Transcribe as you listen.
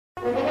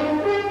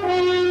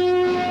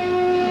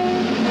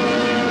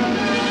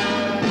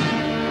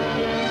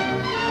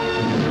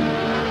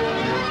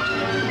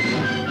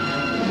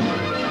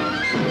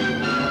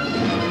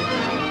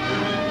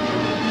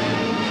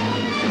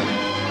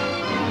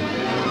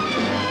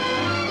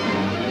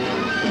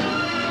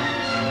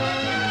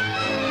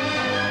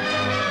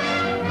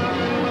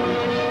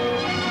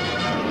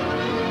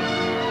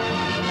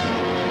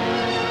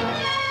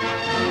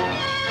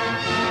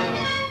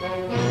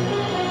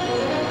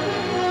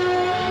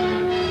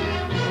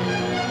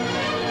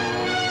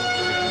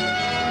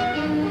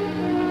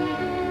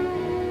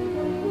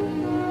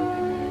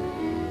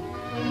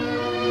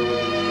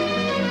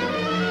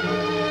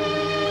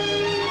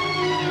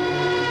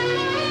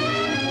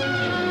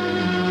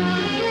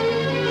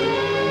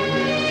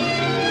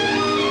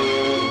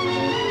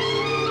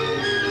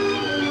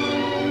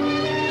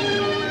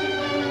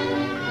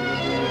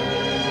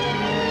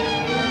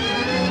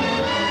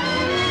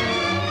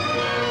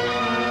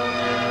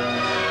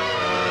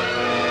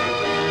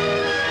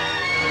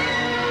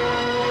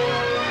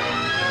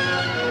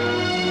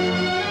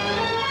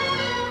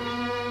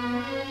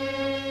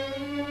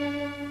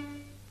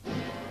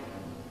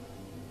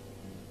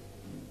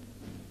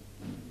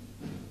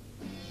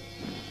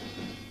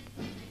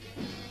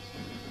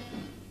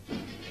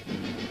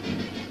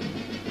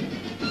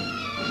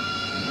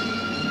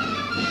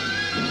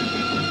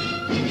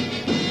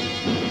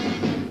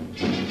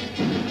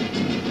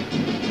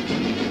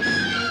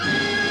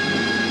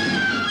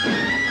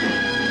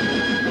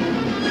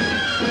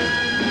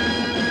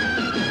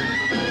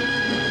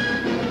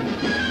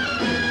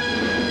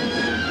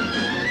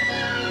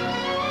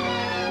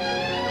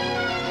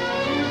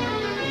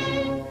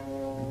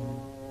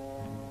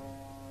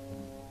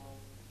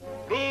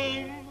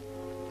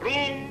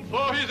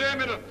For His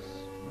Eminence.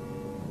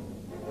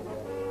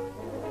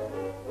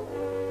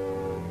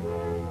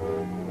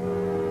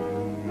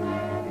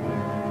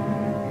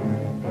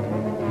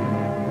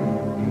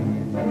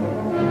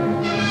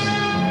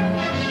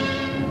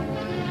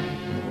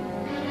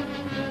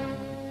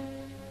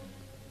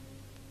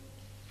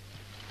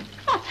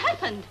 What's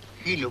happened?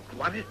 He looked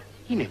worried.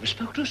 He never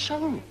spoke to a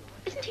soul.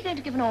 Isn't he going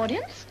to give an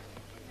audience?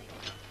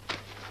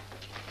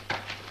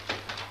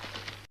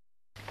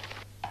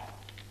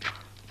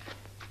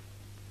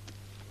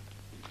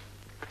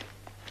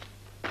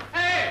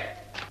 Hey!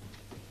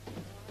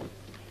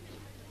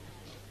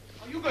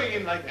 Are you going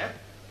in like that?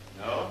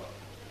 No,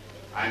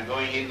 I'm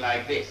going in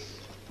like this.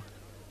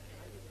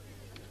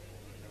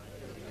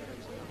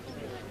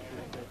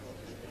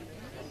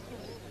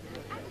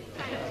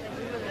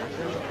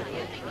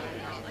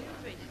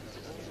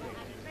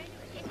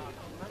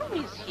 Who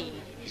is he?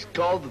 He's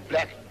called the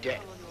Black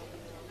Death,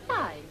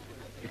 Why?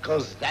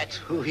 because that's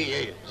who he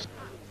is.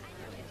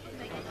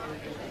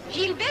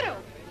 Gilberto,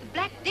 the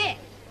Black Death.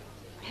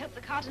 I hope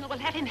the Cardinal will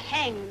have him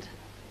hanged.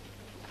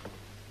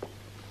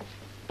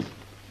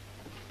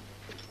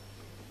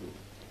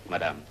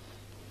 Madame,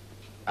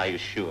 are you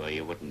sure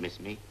you wouldn't miss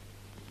me?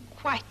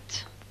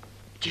 Quite.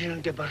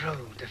 Gilles de Barreau,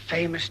 the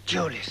famous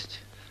duelist.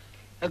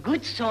 A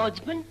good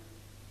swordsman?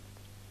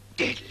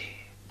 Deadly.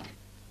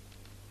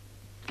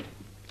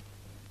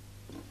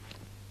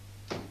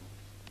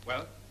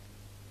 Well?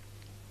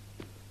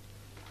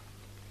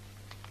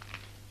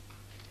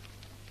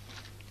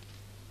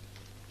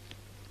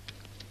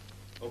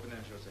 Open them,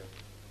 Joseph.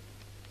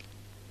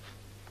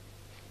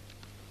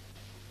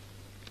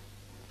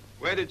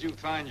 Where did you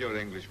find your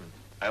Englishman?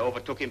 I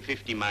overtook him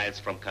 50 miles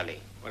from Calais.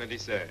 What did he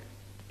say?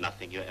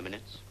 Nothing, Your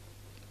Eminence.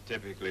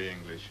 Typically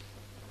English.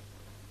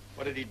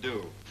 What did he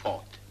do?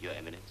 Fought, Your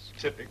Eminence.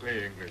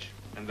 Typically English.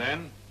 And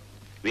then?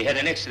 We had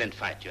an excellent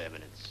fight, Your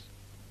Eminence.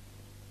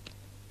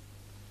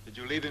 Did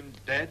you leave him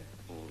dead?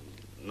 Oh,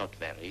 not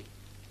very.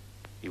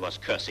 He was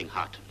cursing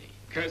heartily.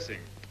 Cursing.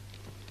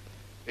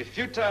 A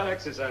futile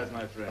exercise,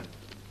 my friend.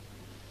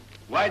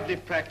 Widely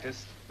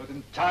practiced, but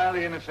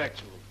entirely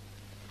ineffectual.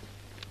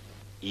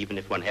 Even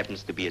if one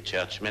happens to be a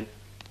churchman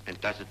and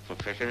does it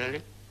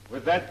professionally?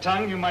 With that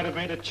tongue, you might have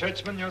made a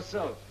churchman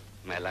yourself.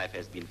 My life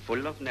has been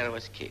full of narrow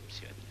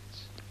escapes, Your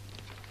Eminence.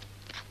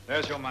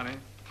 There's your money.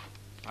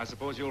 I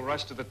suppose you'll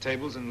rush to the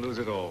tables and lose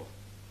it all.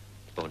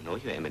 Oh, no,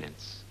 Your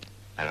Eminence.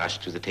 I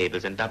rushed to the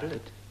tables and doubled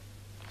it.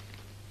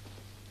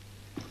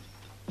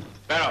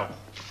 Barrow.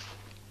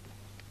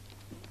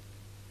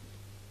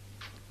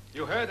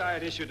 You heard I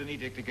had issued an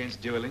edict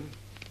against dueling?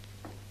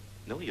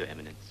 No, Your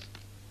Eminence.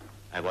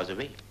 I was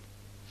away,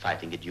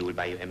 fighting a duel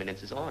by Your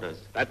Eminence's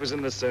orders. That was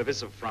in the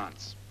service of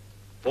France.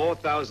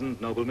 4,000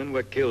 noblemen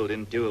were killed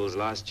in duels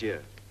last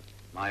year.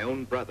 My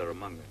own brother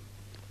among them.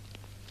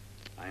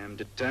 I am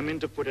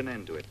determined to put an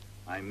end to it.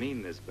 I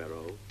mean this,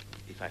 Barrow.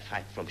 If I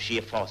fight from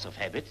sheer force of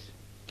habit,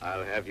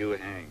 I'll have you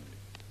hanged.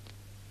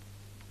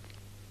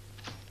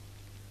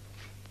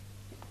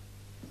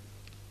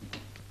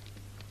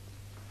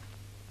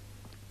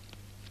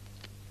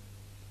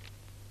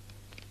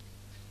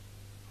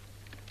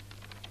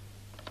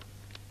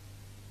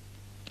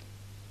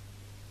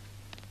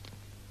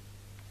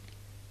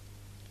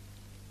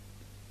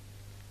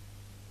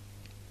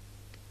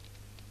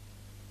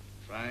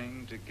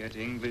 Trying to get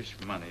English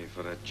money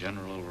for a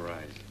general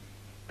rising.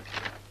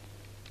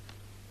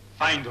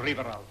 Find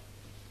Rivarol.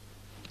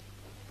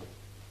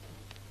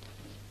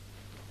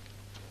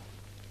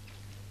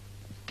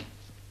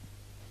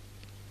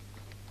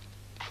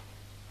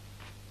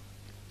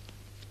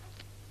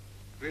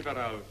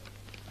 Rivarol,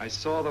 I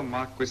saw the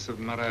Marquis of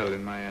Morel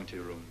in my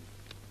anteroom.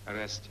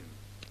 Arrest him.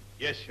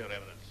 Yes, Your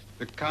Eminence.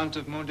 The Count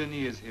of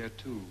Montdenis is here,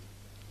 too.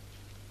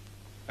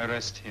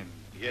 Arrest him.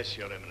 Yes,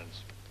 Your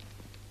Eminence.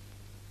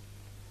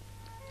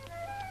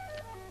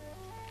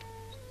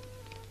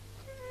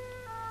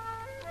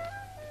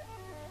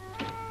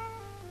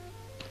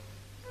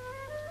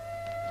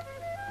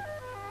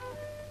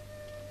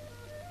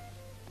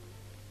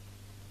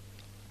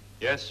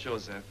 Yes,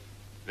 Joseph,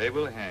 they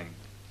will hang.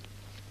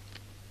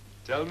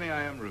 Tell me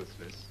I am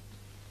ruthless.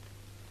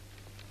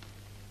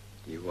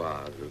 you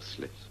are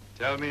ruthless.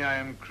 Tell me I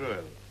am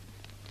cruel.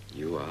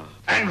 You are.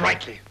 And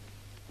rightly.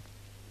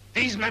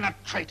 These men are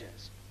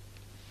traitors.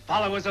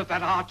 Followers of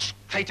that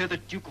arch-traitor, the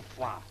Duke of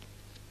Foix.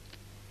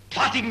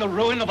 Plotting the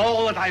ruin of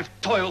all that I've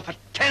toiled for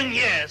 10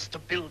 years to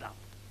build up.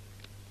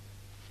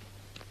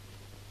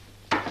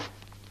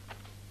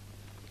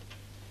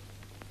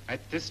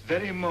 At this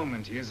very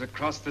moment, he is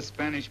across the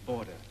Spanish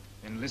border,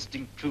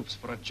 enlisting troops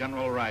for a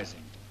general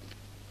rising.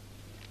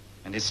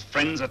 And his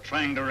friends are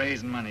trying to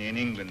raise money in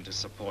England to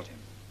support him.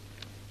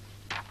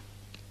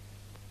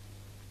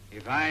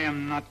 If I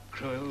am not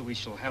cruel, we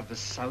shall have the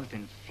South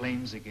in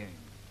flames again.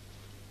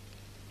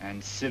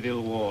 And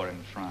civil war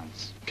in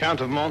France.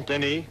 Count of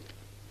Montdenis,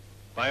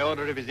 by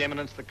order of His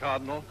Eminence the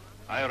Cardinal,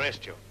 I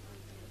arrest you.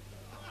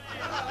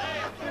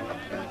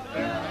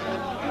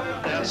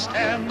 There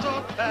stands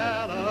a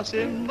palace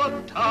in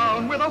the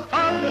town with a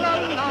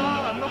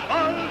fa-la-la and a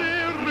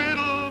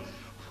fal-de-riddle.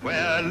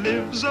 there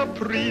lives a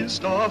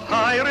priest of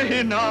high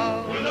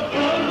renown.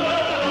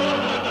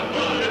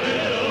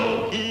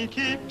 He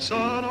keeps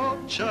an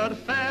orchard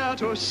fair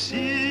to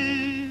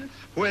see,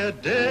 where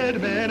dead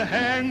men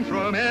hang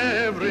from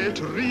every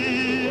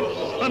tree,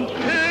 and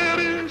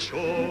perish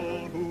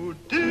all who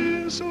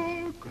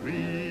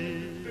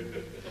disagree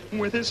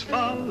with his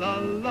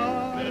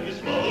fa-la-la, with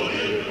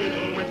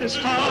his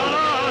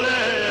fa-la-la-tea.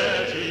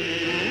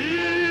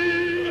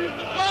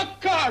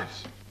 Mark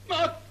cards!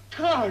 Mark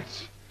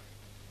cards!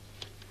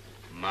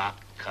 Mark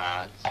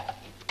cards.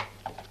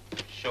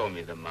 Show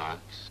me the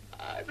marks.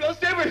 I've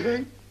lost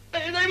everything.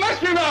 They must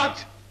be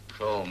marked.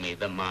 Show me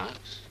the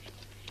marks.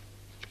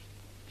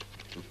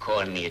 You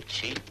call me a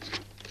cheat?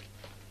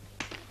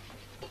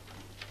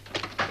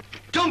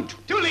 Don't!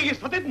 Dueling is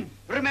forbidden.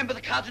 Remember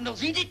the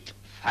Cardinal's edict.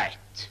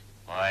 Fight,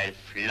 or I'll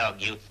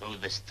flog you through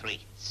the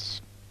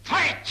streets.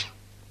 Fight!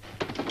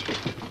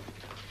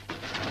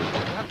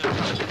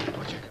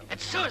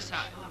 It's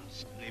suicide.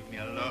 Leave me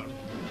alone.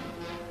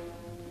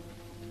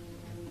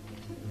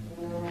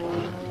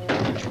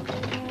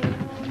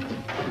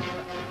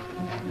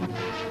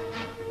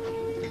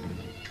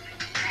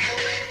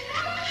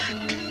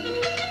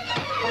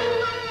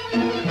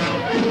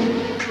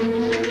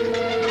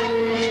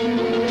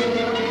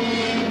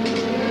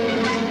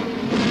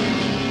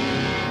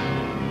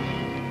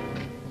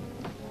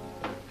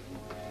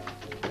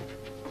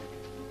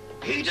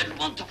 He didn't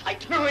want to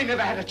fight. No, he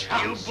never had a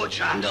chance. You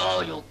butcher.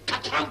 No, you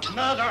cutthroat.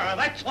 Murderer,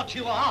 that's what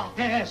you are.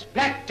 Yes,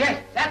 Black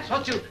Death, that's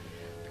what you...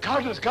 The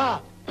Cardinal's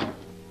guard.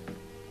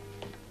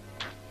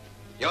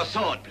 Your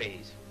sword,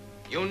 please.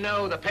 You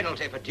know the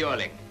penalty for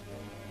dueling.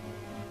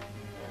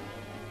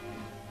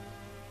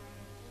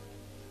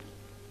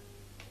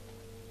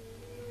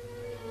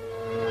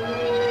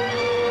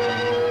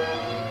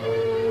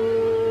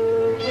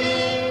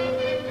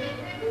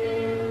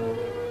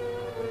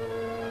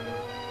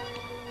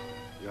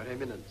 Your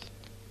Eminence.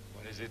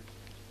 What is it?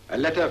 A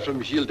letter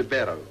from Gilles de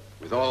Barrow,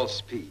 with all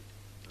speed.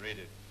 Read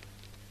it.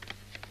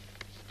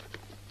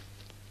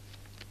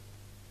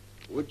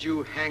 Would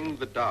you hang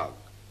the dog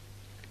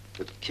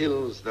that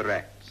kills the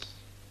rats?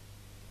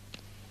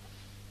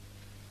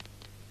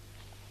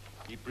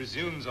 He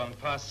presumes on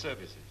past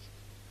services.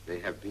 They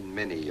have been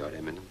many, Your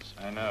Eminence.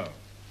 I know.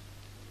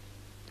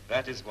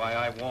 That is why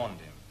I warned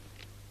him.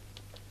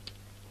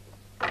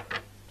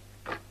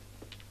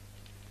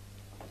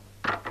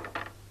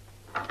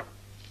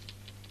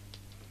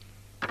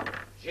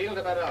 Gilles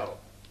de Barrow.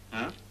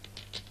 Huh?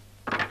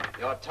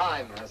 Your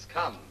time has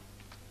come.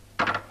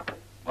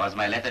 Was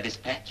my letter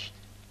dispatched?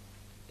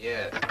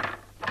 Yes.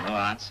 No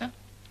answer?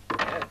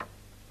 Yes.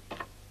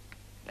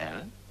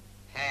 Well?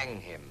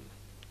 Hang him.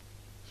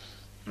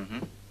 Mm-hmm.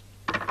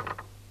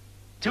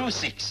 2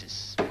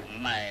 6s.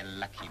 My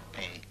lucky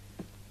pay.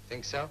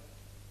 Think so?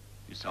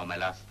 You saw my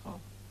last throw?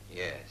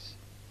 Yes.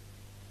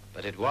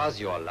 But it was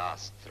your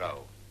last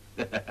throw.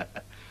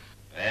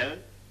 Well,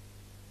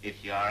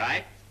 if you're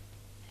right,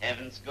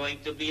 heaven's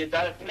going to be a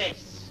dull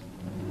place.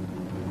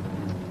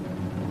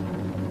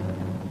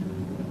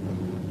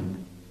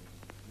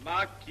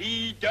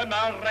 Marquis de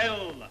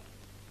Marel.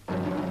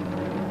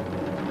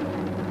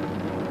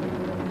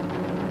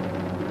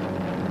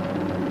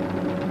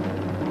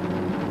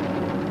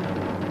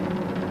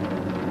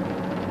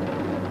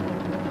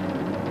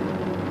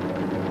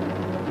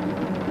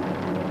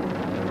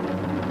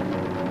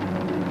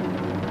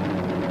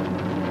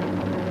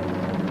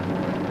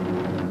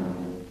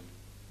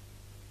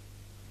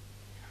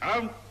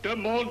 Count de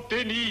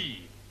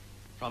Montaigne.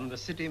 From the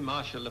City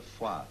Marshal of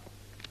Foix.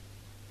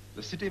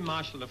 The City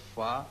Marshal of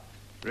Foix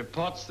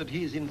reports that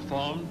he is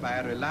informed by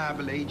a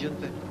reliable agent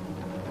that...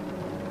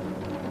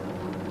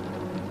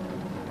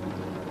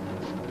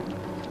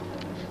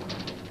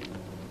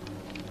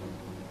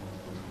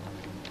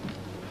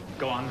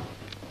 Go on.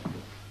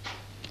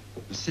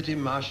 The City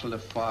Marshal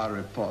of Foix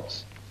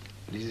reports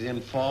that he is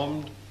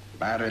informed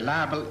by a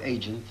reliable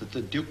agent that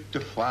the Duc de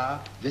Foix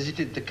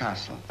visited the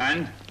castle.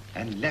 And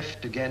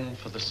left again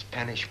for the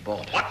Spanish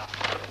border. what?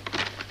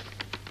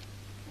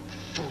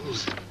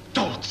 Fools,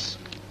 dolts,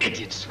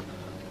 idiots.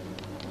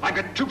 I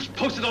got troops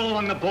posted all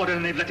along the border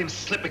and they've let him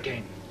slip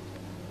again.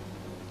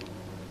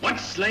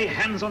 Once lay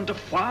hands on de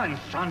Foix and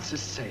France is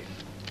safe.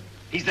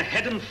 He's the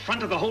head and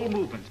front of the whole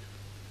movement.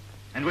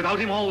 And without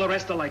him, all the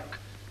rest are like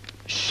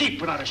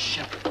sheep without a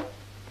shepherd.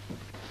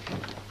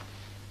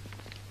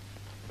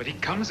 But he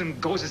comes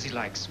and goes as he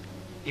likes.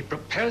 He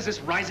prepares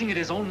this rising at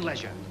his own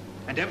leisure.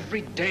 And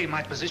every day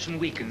my position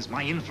weakens,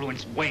 my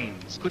influence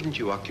wanes. Couldn't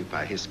you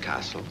occupy his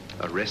castle,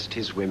 arrest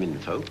his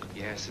womenfolk?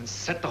 Yes, and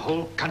set the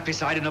whole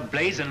countryside in a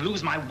blaze and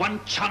lose my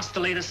one chance to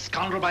lay the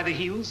scoundrel by the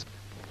heels?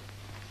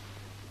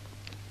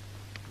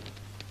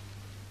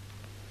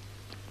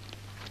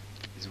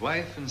 His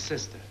wife and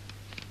sister.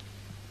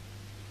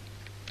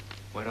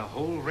 Where a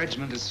whole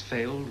regiment has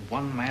failed,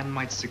 one man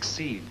might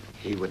succeed.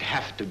 He would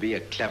have to be a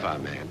clever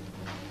man.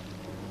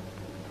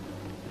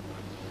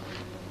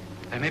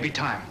 There may be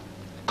time.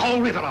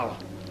 Call Riverall.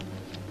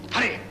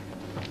 Hurry!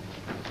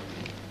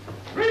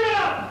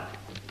 Riverall!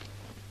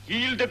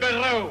 Gilles de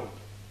Barrow.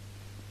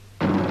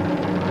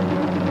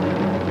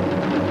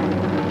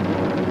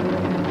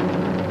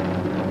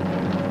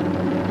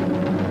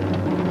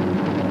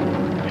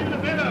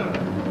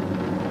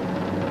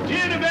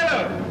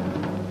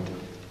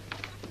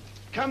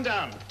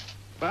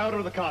 order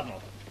of the Cardinal.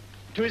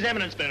 To His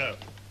Eminence, Barrow.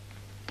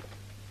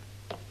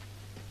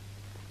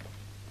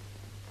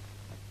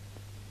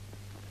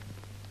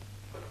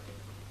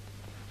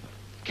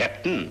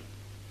 Captain,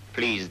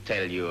 please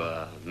tell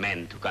your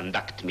men to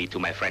conduct me to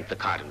my friend the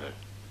Cardinal.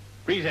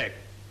 Breezek,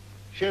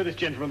 show this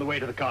gentleman the way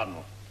to the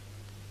Cardinal.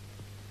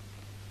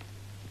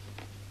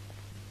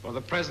 For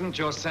the present,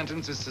 your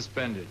sentence is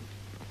suspended.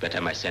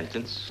 Better my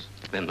sentence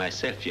than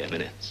myself, Your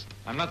Eminence.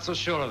 I'm not so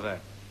sure of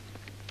that.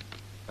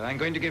 But I'm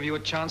going to give you a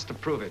chance to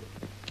prove it.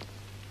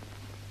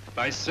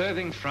 By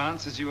serving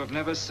France as you have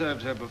never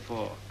served her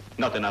before.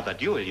 Not another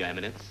duel, Your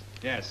Eminence.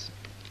 Yes.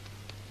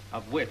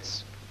 Of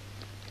wits.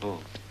 Oh.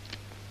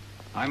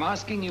 I'm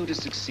asking you to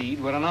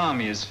succeed where an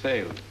army has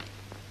failed.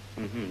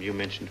 You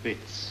mentioned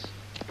wits.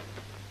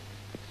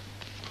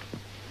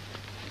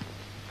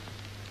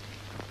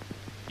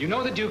 You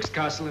know the Duke's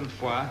castle in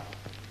Foix?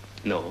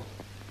 No.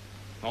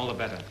 All the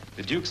better.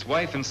 The Duke's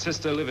wife and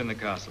sister live in the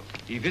castle.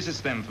 He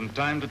visits them from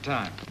time to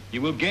time.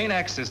 You will gain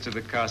access to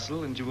the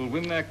castle and you will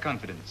win their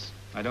confidence.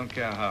 I don't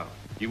care how.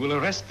 You will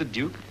arrest the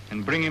Duke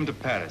and bring him to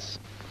Paris.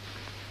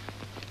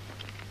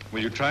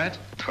 Will you try it?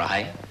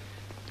 Try?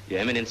 Your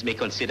Eminence may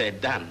consider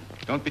it done.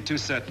 Don't be too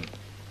certain.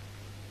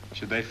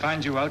 Should they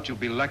find you out, you'll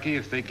be lucky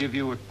if they give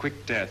you a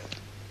quick death.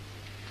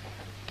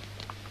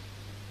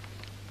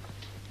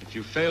 If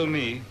you fail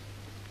me,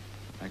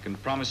 I can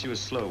promise you a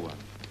slow one.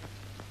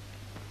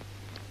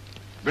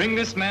 Bring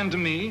this man to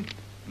me,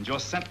 and your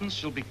sentence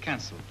shall be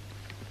canceled.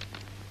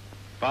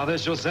 Father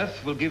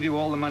Joseph will give you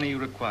all the money you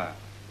require.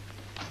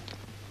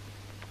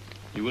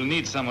 You will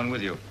need someone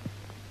with you.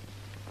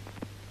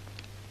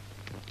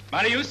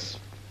 Marius!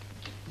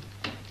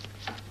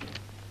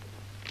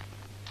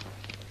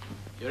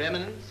 Your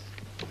Eminence.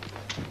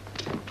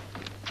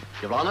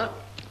 Your Honor.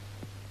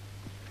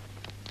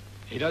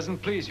 He doesn't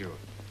please you.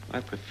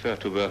 I prefer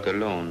to work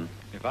alone.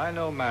 If I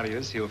know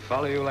Marius, he'll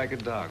follow you like a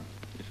dog.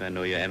 If I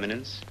know Your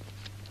Eminence,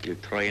 you'll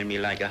trail me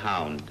like a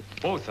hound.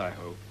 Both, I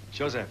hope.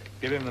 Joseph,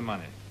 give him the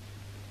money.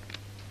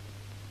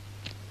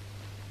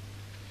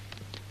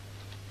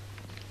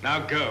 Now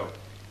go,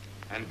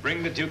 and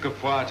bring the Duke of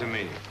Foix to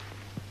me.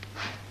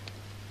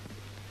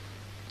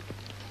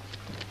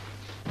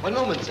 One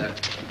moment, sir.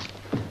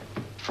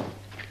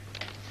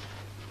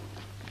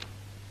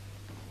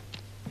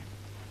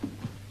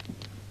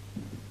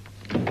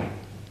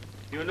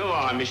 You know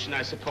our mission,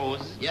 I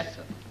suppose? Yes,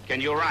 sir.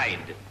 Can you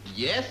ride?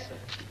 Yes, sir.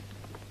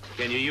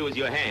 Can you use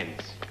your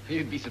hands?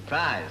 You'd be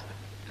surprised.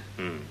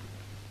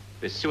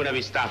 The sooner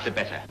we start, the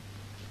better.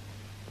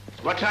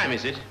 What time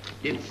is it?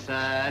 It's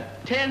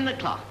 10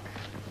 o'clock.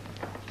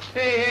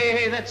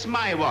 Hey, that's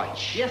my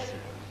watch. Yes, sir.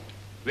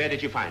 Where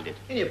did you find it?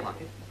 In your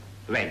pocket.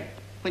 When?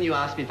 When you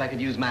asked me if I could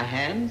use my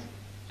hands.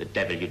 The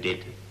devil you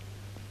did.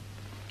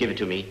 Give it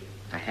to me.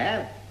 I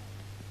have.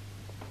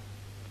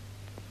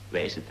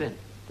 Where is it then?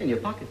 In your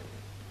pocket.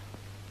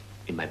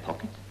 In my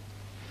pocket?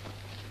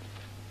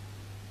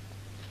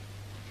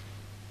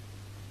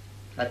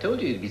 I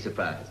told you you'd be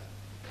surprised.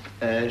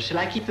 Shall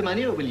I keep the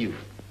money or will you?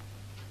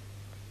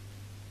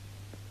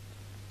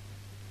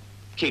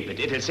 Keep it.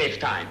 It'll save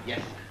time.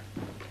 Yes.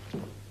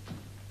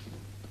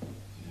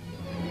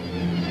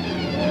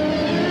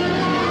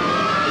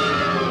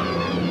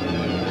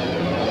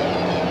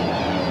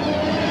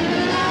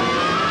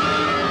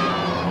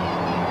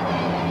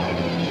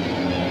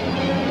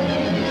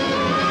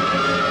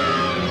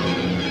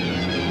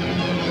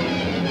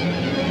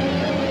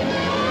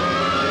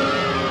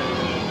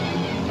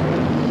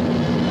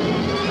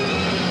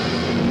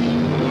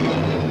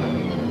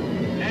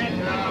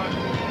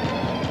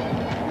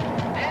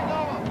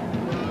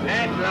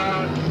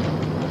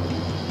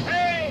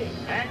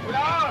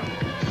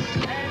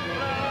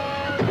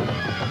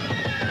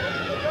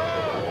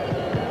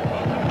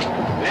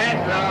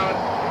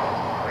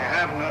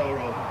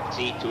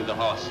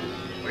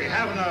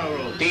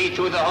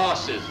 To the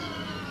horses.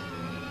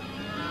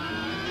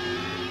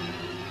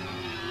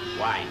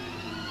 Wine.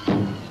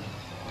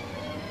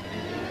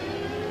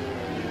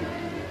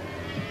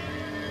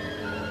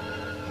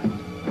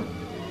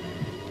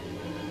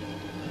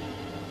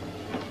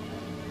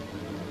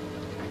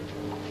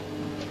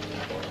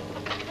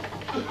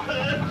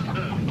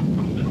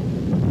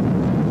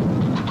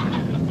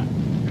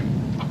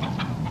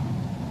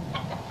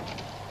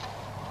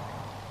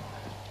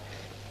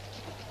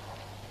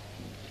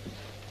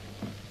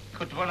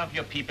 Could one of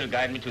your people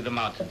guide me to the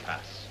mountain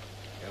pass?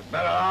 You'd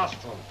better ask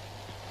them.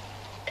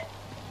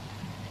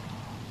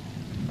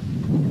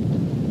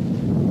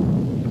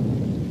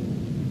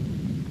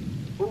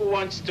 Who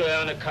wants to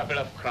earn a couple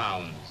of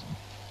crowns?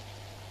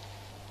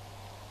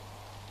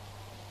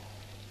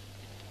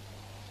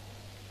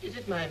 Is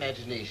it my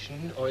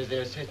imagination or is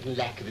there a certain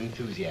lack of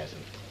enthusiasm?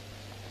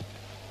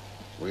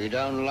 We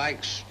don't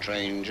like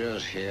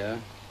strangers here.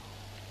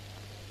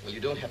 Well, you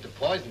don't have to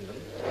poison them.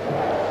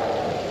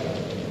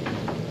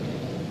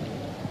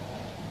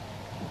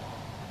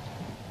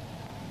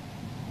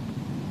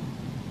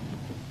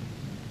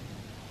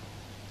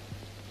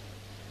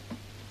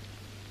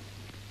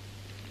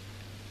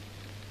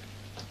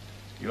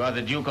 You are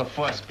the Duke of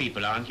Foix's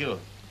people, aren't you?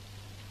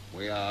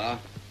 We are.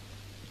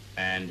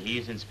 And he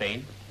is in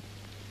Spain?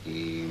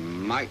 He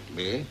might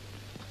be.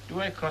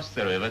 Do I cross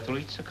the river to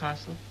reach the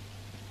castle?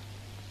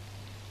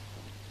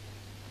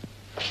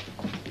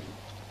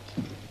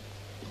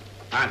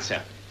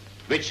 Answer.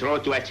 Which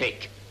road do I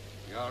take?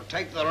 You'll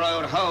take the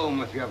road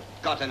home if you've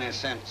got any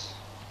sense.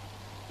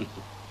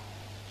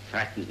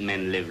 Frightened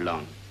men live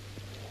long.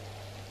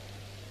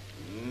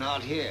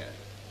 Not here.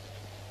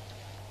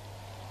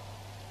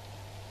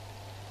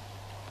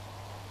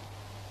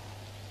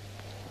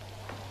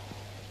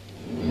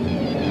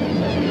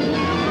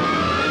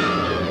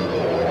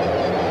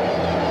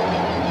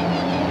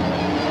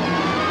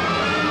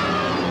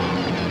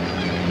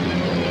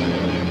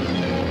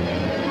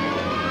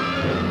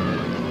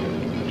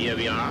 Here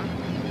we are.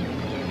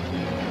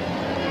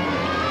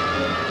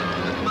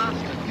 But,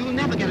 Master, you'll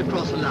never get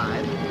across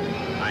alive.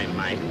 I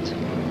might.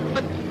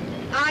 But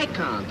I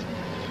can't.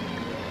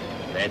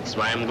 That's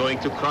why I'm going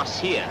to cross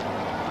here.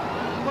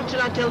 What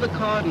shall I tell the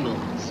Cardinal?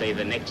 Say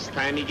the next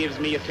time he gives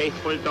me a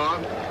faithful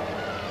dog,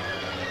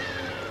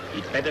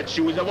 he'd better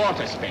choose a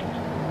water spring.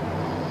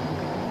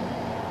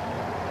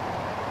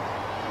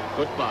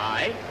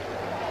 Goodbye.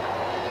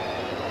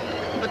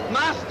 But,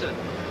 Master...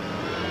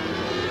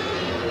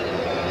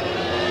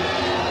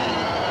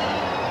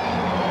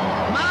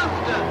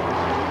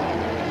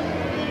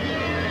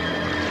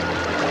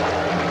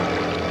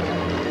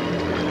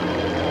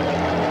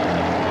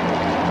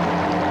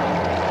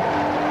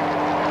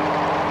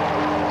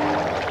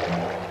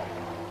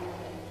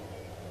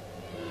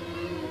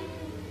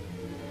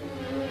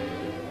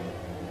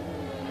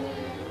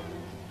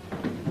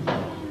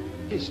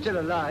 He's still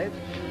alive.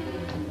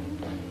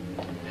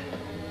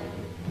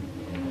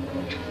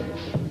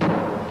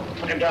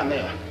 Put him down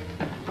there.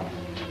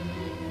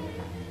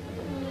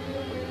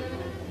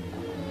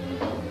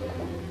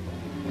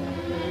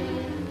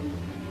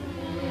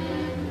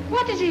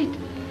 What is it?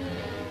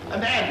 A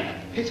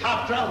man. He's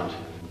half drowned.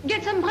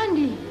 Get some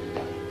brandy.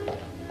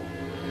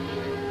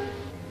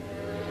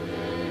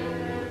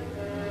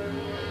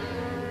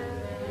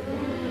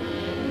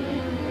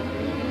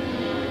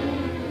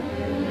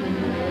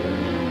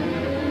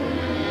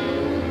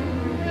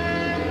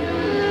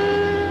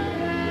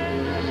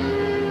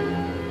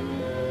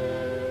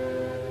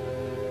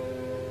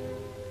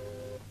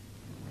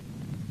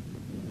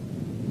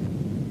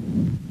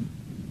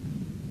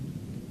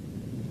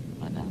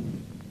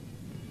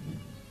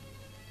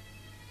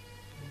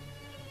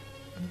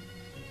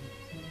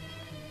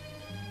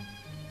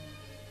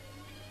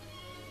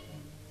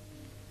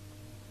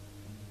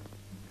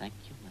 Thank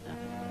you, madame.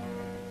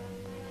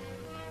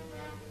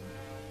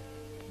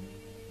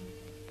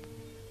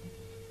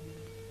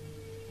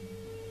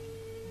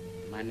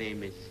 My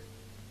name is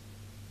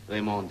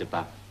Raymond de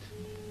Veidt.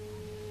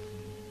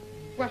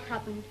 What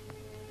happened?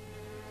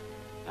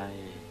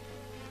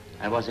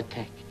 I was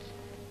attacked.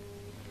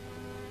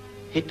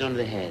 Hit on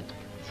the head,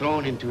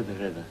 thrown into the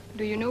river.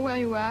 Do you know where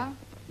you are?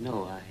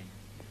 No,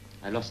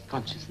 I lost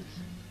consciousness.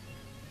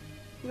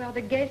 You are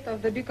the guest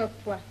of the Duke of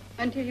Poix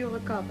until you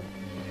recover.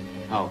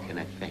 How can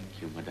I thank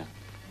you, madame?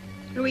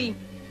 Louis,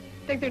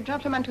 take the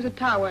gentleman to the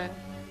tower.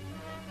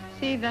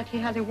 See that he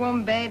has a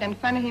warm bed and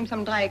find him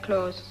some dry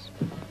clothes.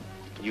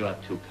 You are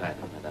too kind,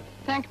 madame.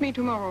 Thank me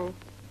tomorrow.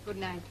 Good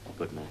night.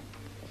 Good night.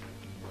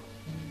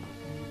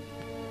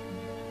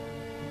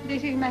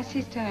 This is my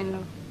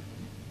sister-in-law.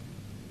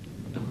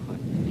 Oh,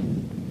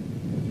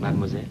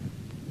 mademoiselle?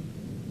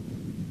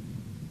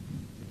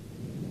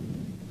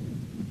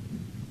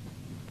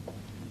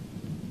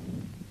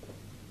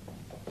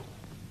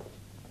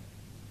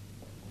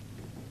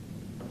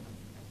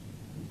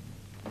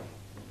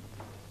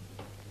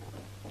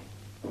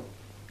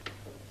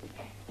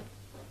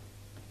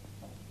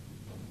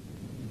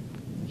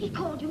 He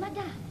called you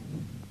madame.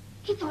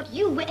 He thought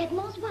you were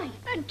Edmond's wife.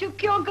 And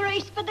took your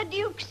grace for the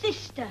Duke's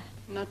sister.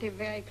 Not a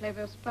very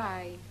clever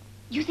spy.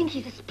 You think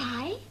he's a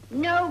spy?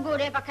 No good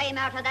ever came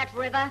out of that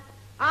river.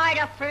 I'd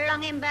have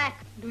flung him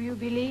back. Do you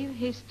believe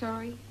his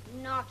story?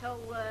 Not a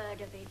word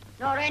of it.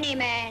 Nor any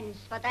man's,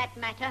 for that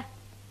matter.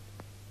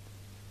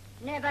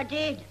 Never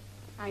did.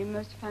 I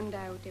must find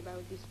out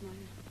about this man.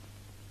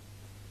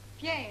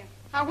 Pierre,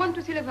 I want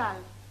to see Laval.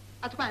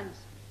 At once.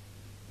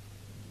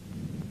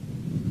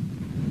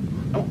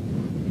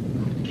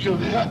 You're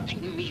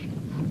hurting me.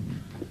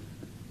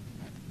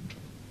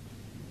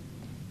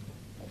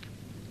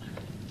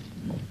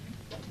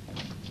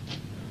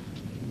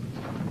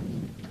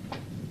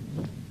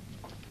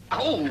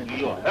 Oh,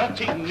 you're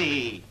hurting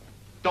me.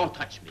 Don't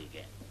touch me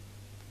again.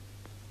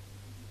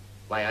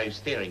 Why are you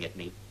staring at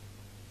me?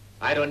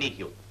 I don't need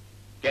you.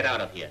 Get out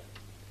of here.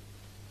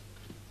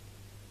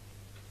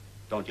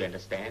 Don't you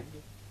understand?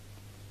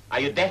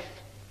 Are you deaf?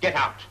 Get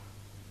out.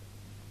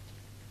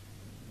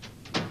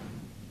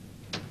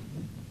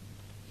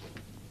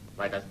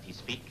 Why doesn't he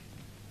speak?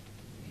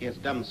 He is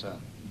dumb, sir.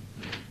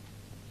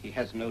 He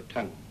has no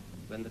tongue.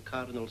 When the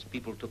Cardinal's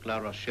people took La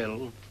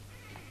Rochelle,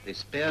 they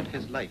spared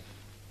his life,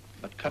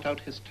 but cut out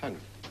his tongue.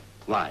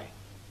 Why?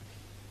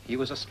 He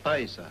was a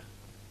spy, sir.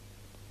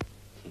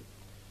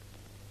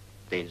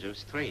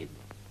 Dangerous trade.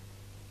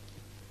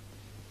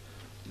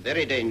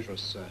 Very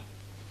dangerous, sir.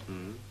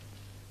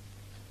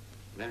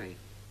 Very.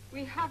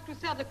 We have to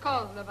serve the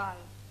cause, Laval.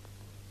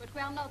 But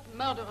we are not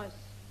murderers.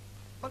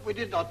 But we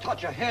did not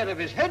touch a hair of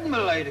his head,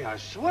 milady, I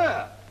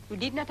swear. You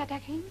did not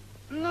attack him?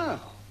 No.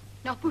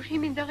 Nor push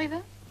him in the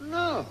river?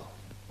 No.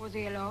 Was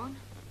he alone?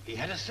 He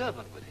had a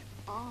servant with him.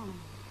 Oh.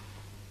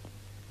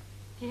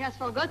 He has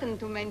forgotten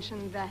to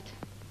mention that.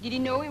 Did he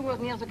know he was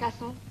near the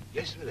castle?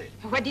 Yes, milady.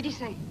 What did he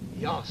say?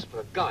 He asked for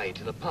a guide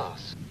to the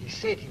pass. He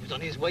said he was on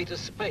his way to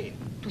Spain.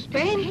 To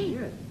Spain?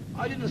 Yes.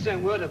 I didn't say a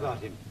word about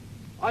him.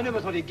 I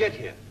never thought he'd get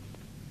here.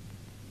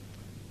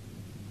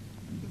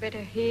 Better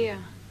here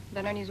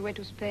than on his way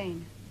to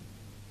Spain.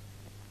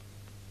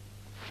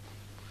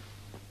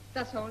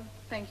 That's all.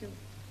 Thank you.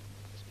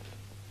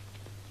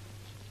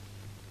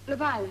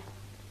 Laval,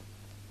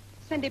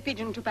 send a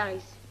pigeon to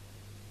Paris.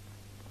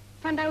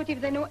 Find out if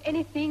they know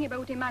anything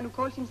about a man who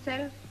calls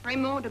himself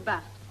Raymond de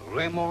Barthes.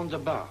 Raymond de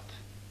Barthes.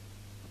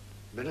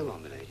 Very well,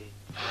 milady.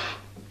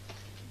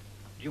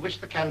 Do you wish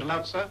the candle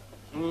out, sir?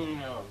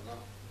 No.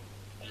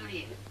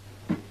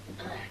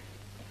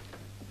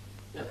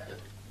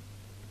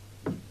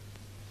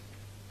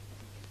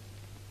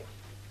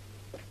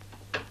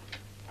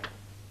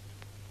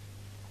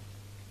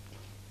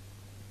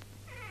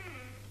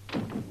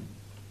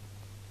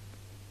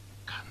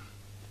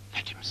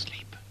 Let him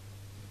sleep.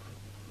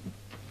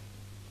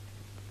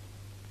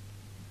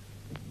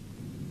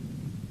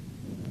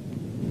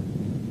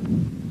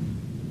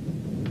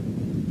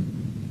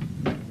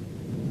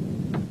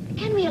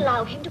 Can we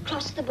allow him to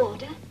cross the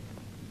border?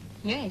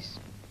 Yes,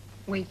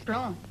 with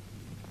Clon.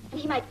 And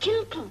he might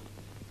kill Clon.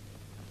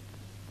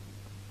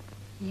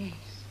 Yes.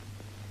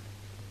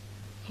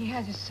 He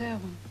has a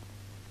servant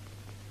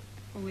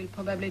who will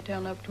probably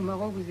turn up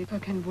tomorrow with a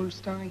cock and bull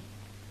story.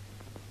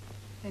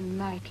 And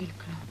might kill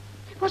Clon.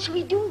 What shall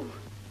we do?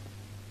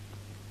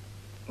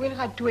 We'll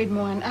write to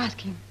Edmond and ask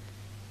him.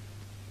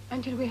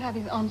 Until we have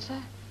his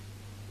answer,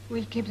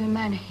 we'll keep the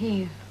man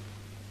here.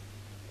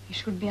 He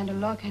should be under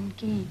lock and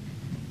key.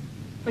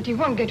 But he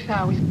won't get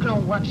far with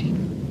Clon watching.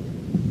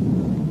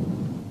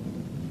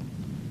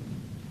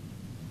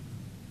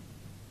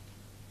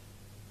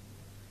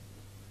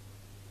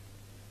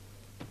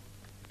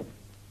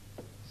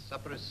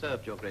 Supper is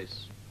served, Your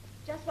Grace.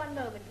 Just one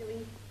moment,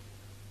 Louis.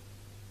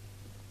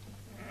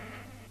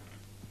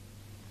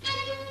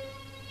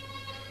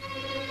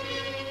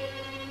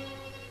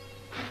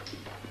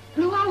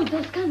 Blow out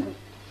those candles.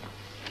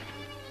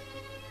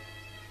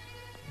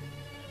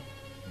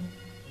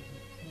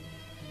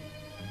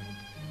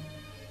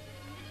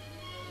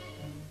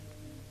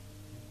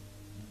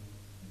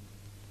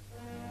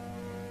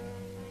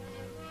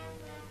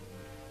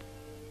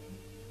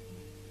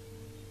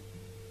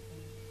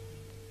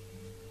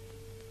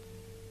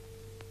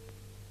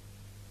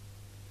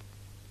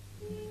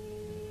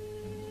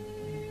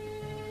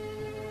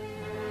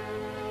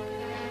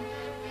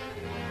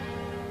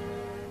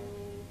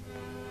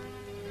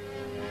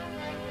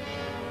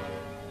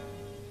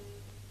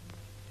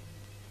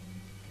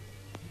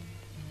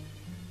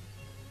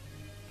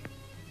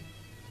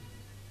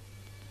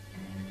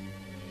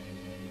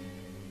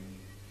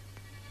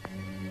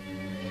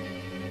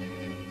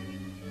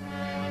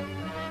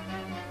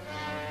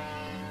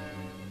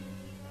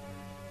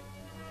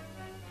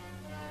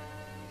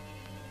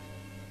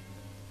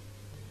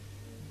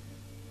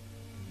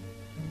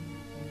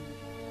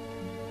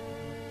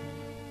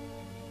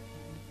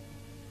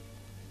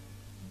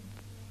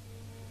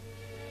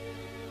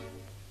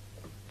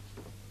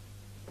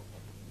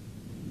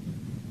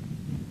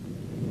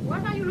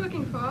 What are you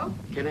looking for?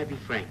 Can I be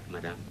frank,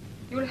 madame?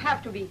 You'll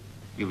have to be.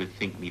 You will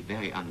think me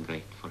very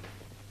ungrateful.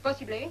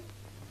 Possibly.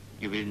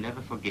 You will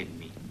never forgive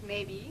me.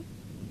 Maybe.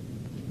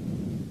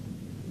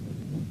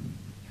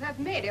 You have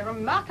made a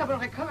remarkable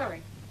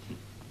recovery.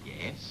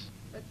 Yes?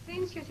 But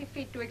since you see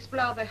fit to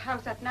explore the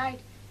house at night,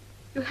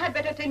 you had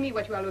better tell me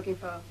what you are looking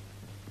for.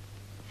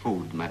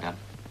 Food, madame.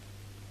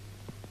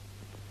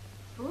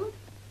 Food?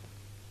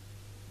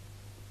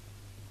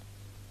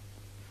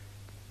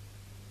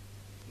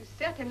 You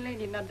certainly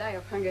did not die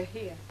of hunger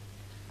here.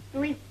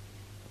 Louis,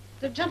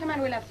 the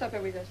gentleman will have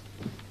supper with us.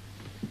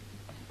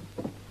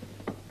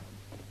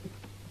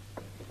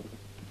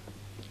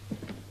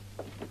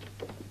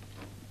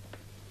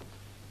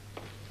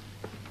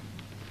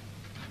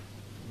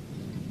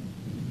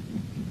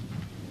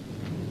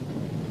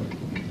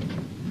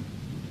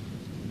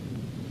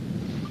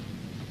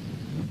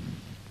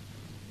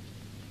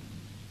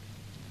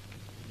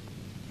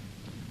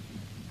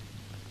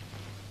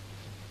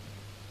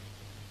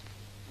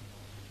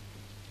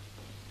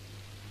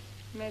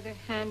 May the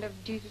hand of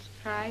Jesus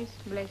Christ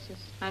bless us,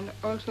 and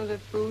also the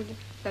food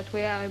that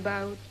we are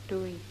about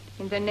to eat.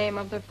 In the name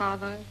of the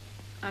Father,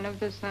 and of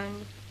the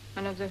Son,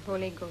 and of the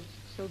Holy Ghost.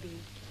 So be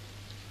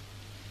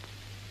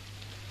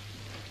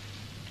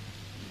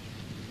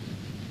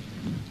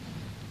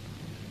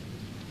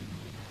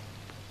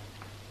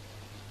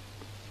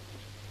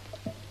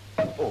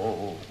it.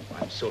 Oh,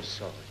 I'm so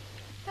sorry.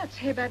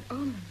 That's a bad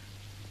omen.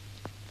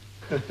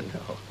 No.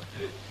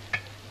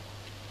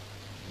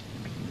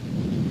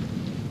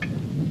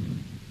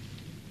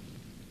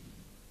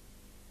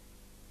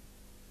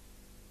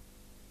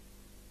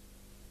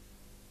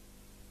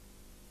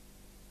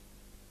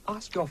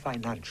 Ask your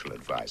financial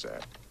advisor.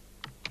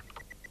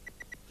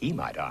 He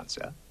might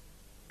answer.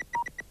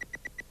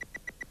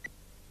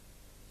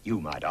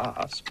 You might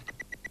ask.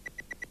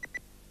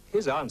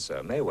 His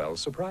answer may well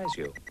surprise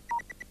you.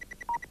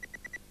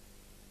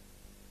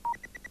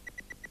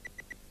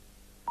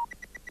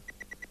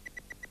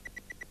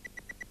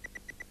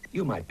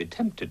 You might be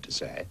tempted to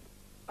say,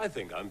 I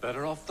think I'm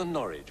better off the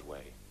Norwich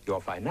way. Your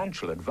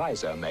financial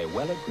advisor may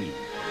well agree.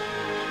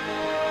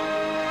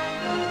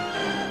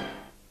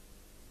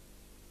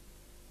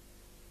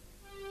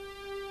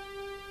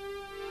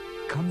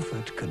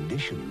 Comfort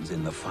conditions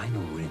in the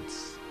final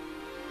rinse.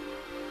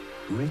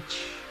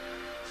 Rich,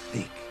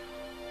 thick,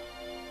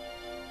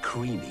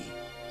 creamy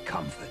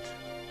comfort.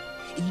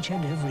 Each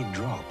and every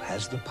drop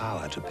has the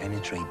power to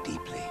penetrate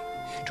deeply,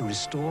 to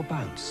restore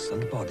bounce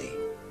and body.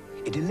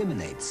 It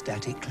eliminates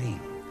static cling,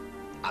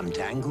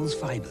 untangles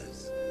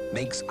fibers,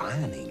 makes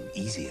ironing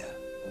easier.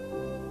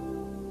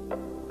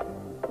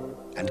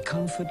 And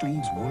comfort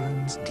leaves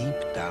woolens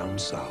deep down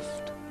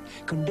soft.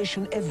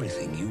 Condition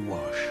everything you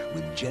wash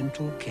with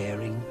gentle,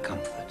 caring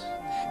comfort.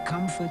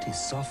 Comfort is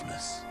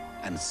softness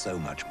and so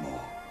much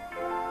more.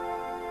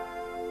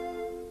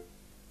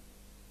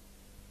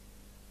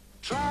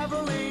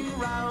 Traveling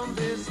round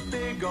this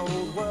big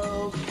old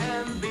world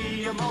can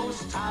be a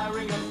most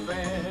tiring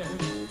affair.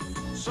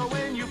 So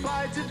when you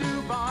fly to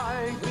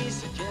Dubai, we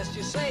suggest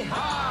you say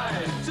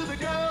hi to the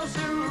girls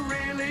who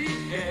really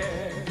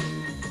care.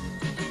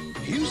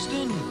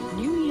 Houston,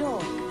 New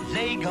York,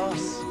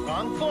 Lagos,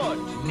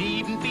 Frankfurt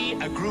needn't be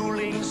a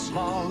grueling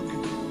slog.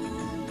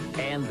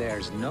 And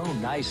there's no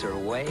nicer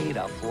way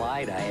to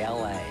fly to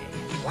LA.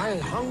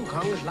 While Hong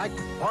Kong's like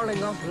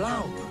falling off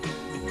love.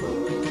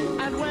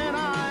 And when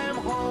I'm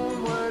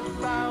homeward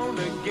bound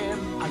again,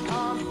 I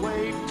can't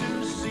wait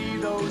to see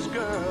those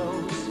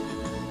girls.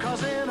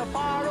 'Cause in a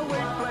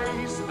faraway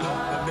place,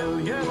 a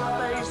familiar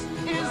face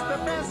is the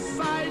best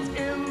sight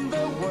in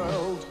the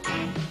world.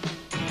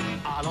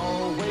 I'll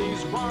always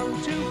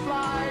want to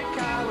fly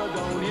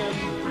Caledonian.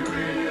 We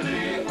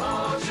really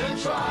ought to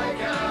try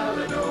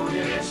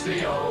Caledonian. It's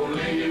the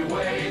only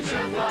way to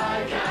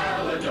fly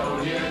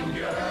Caledonian,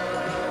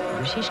 girl.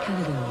 British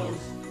Caledonian.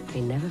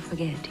 We never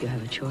forget you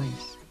have a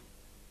choice.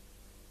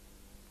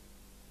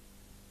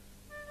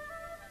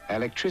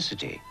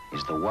 Electricity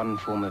is the one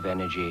form of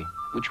energy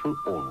which will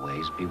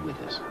always be with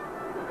us.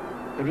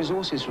 The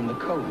resources from the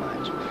coal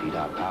mines will feed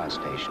our power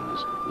stations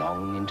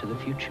long into the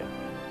future.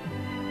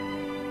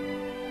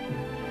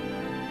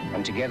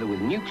 And together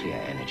with nuclear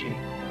energy,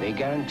 they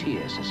guarantee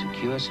us a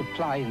secure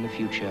supply in the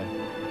future,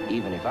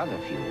 even if other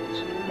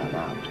fuels run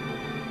out.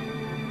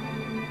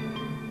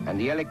 And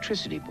the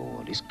Electricity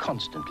Board is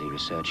constantly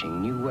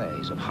researching new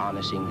ways of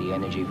harnessing the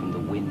energy from the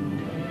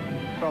wind,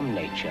 from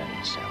nature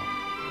itself.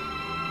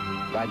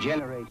 By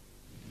generating...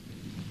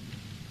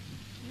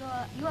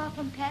 You are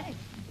from Paris,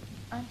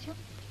 aren't you?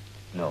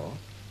 No,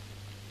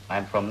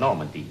 I'm from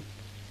Normandy,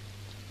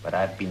 but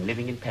I've been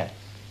living in Paris.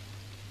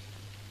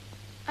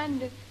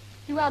 And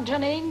you are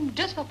journeying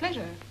just for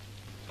pleasure?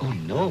 Oh,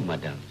 no,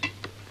 madame.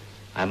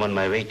 I'm on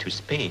my way to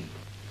Spain.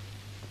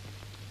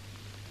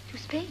 To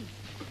Spain?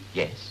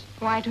 Yes,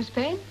 Why to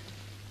Spain?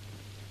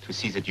 to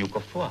see the Duke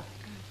of Foix.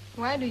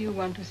 Why do you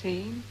want to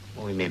see him?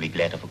 Oh, he may be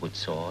glad of a good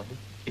sword.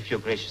 If your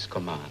gracious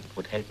command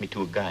would help me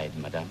to a guide,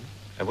 madame,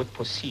 I would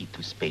proceed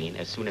to Spain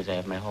as soon as I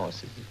have my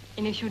horses.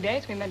 In a few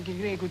days, we might give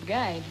you a good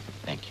guide.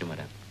 Thank you,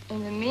 madame.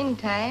 In the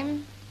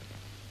meantime,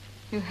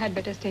 you had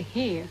better stay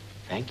here.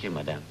 Thank you,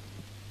 madame.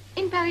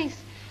 In Paris,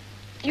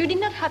 you did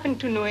not happen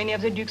to know any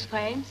of the Duke's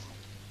friends?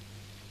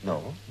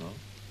 No, no.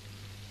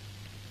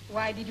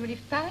 Why did you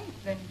leave Paris,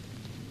 then?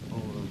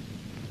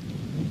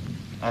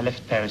 I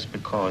left Paris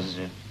because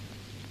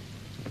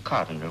the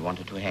Cardinal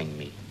wanted to hang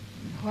me.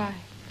 Why?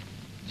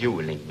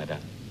 Dueling,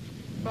 madame.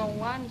 For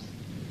once,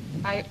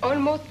 I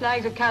almost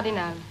like the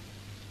Cardinal.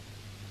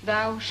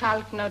 Thou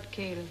shalt not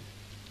kill.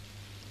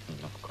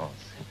 Of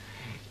course.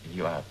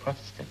 You are a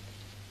Protestant.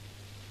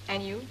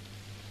 And you?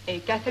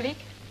 A Catholic?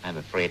 I'm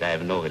afraid I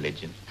have no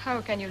religion.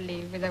 How can you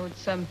live without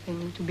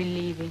something to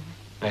believe in?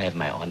 I have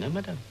my honor,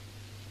 madame.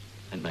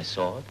 And my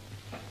sword.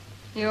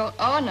 Your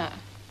honor?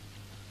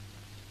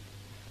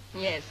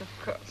 Yes, of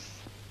course.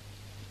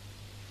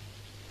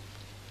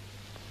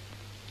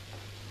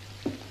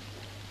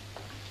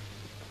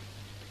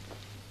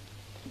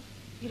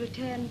 We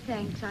return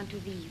thanks unto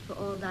thee for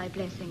all thy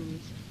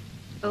blessings,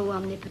 O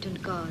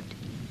omnipotent God,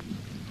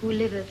 who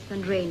liveth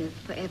and reigneth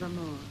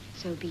forevermore,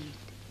 so be it.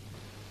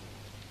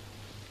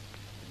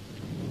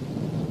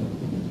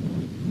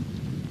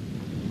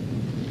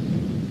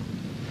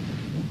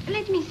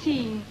 Let me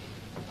see.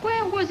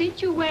 Where was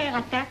it you were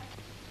attacked?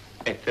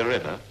 At the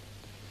river,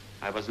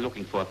 I was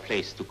looking for a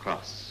place to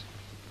cross.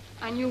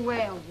 And you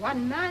were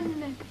one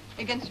man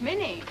against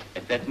many.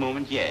 At that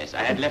moment, yes.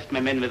 I had left my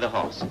men with the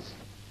horses.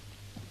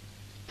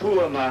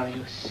 Poor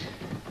Marius.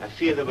 I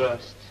fear the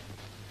worst.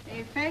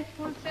 A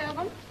faithful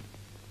servant?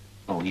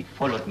 Oh, he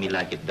followed me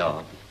like a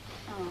dog.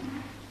 Oh,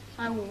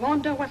 I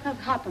wonder what has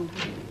happened.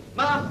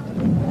 Master!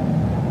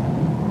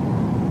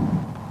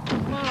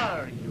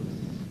 Marius!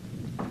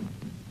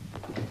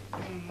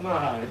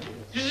 Marius.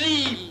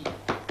 Gilles!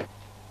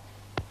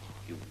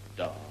 You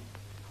dog.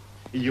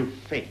 You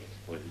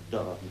faithful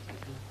dog.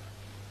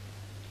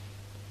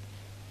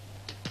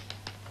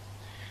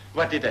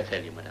 What did I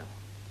tell you, madame?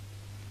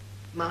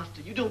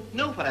 Master, you don't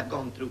know what I've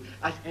gone through.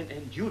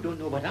 And you don't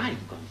know what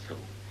I've gone through.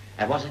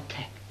 I was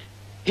attacked,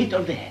 hit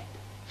on the head,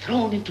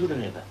 thrown into the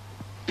river,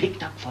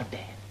 picked up for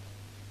dead.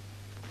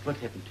 What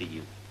happened to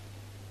you?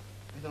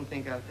 I don't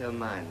think I'll tell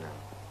mine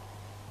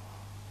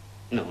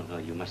now. No,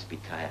 you must be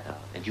tired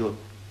out. And you're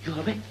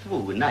wet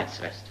through. A night's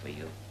rest for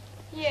you.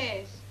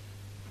 Yes.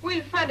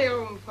 We'll find a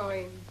room for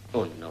him.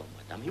 Oh, no,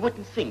 madame. He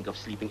wouldn't think of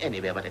sleeping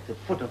anywhere but at the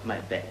foot of my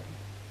bed.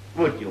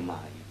 Would you,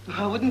 Marius?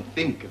 I wouldn't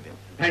think of it.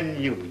 I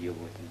knew you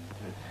wouldn't.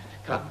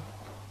 Come.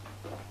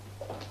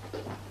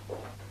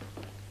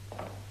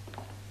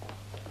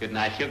 Good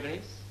night, Your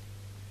Grace.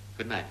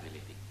 Good night, my lady.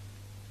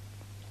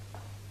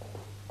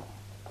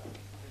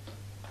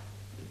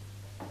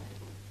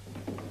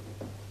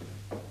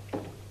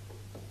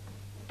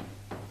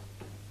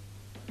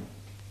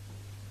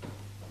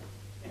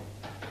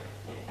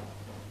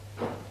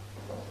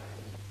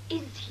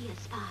 Is he a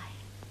spy?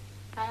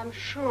 I am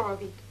sure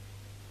of it.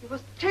 He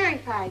was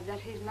terrified that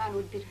his man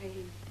would betray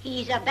him.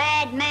 He's a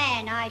bad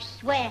man, I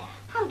swear.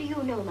 How do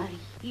you know, Marie?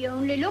 He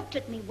only looked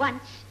at me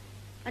once,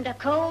 and a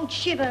cold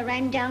shiver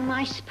ran down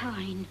my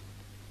spine.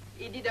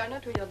 He did honor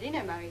to your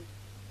dinner, Marie.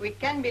 We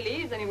can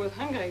believe that he was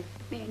hungry.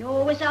 Men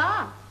always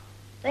are.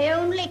 They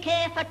only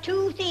care for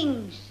two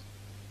things,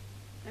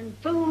 and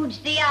food's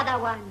the other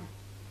one.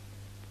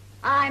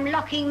 I'm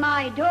locking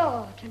my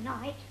door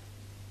tonight.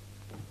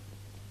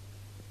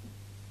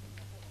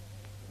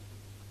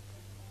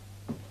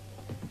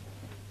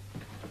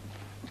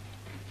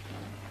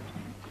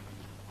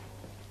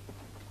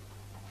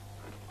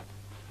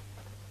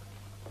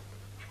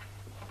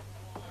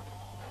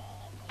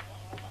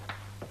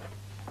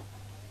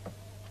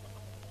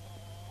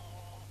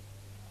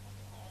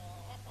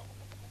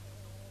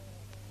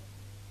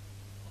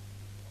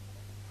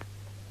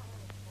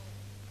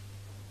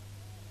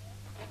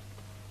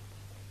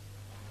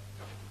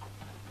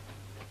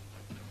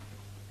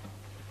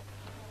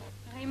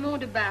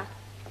 Raymond de Barthes.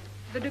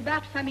 The de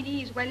Barthes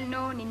family is well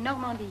known in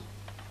Normandy,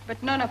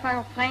 but none of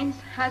our friends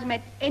has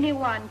met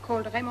anyone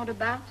called Raymond de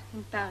Barthes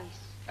in Paris.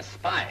 A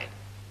spy?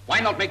 Why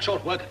not make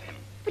short work of him?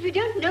 But we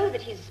don't know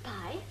that he's a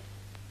spy.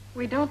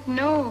 We don't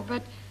know,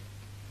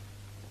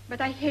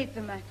 but I hate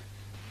the man.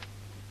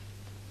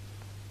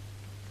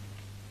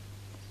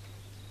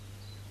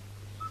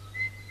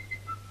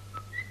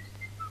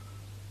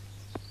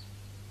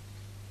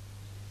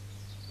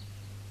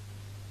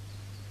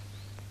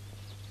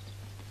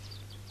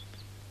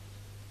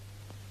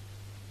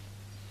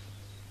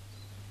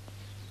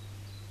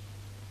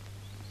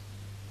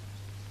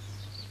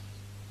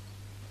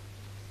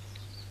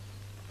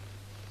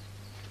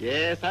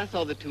 Yes, I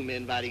saw the two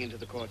men riding into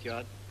the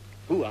courtyard.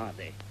 Who are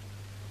they?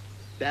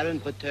 Baron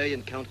Breteuil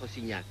and Count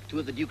Rossignac, two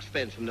of the Duke's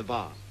friends from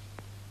Navarre.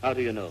 How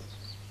do you know?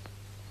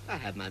 I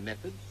have my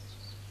methods.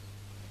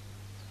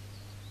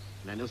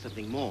 And I know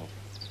something more.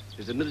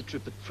 There's a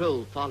military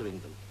patrol following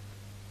them.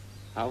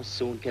 How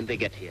soon can they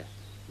get here?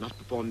 Not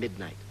before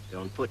midnight. They're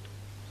on foot.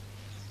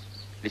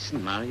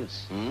 Listen,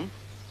 Marius. Hmm?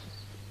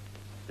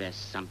 There's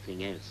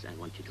something else I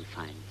want you to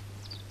find.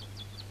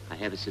 I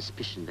have a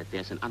suspicion that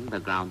there's an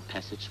underground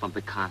passage from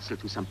the castle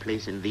to some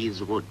place in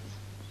these woods.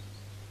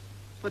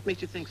 What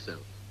makes you think so?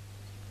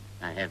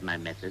 I have my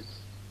methods.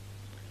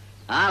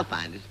 I'll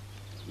find it.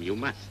 You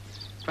must.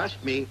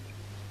 Trust me.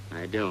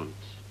 I don't.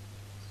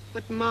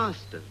 But,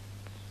 Master...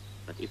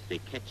 But if they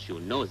catch you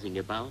nosing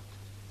about,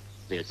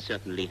 they'll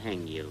certainly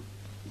hang you.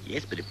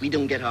 Yes, but if we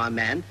don't get our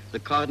man, the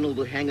Cardinal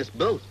will hang us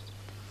both.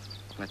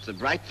 That's a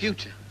bright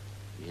future.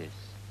 Yes,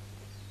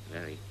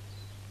 very.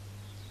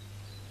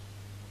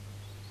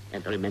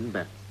 And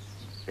remember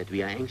that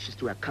we are anxious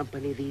to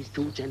accompany these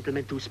two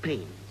gentlemen to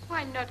Spain.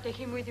 Why not take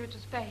him with you to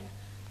Spain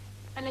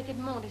and let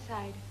Edmond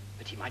decide?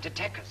 But he might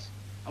attack us,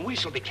 and we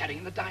shall be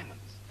carrying the diamonds.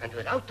 And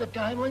without the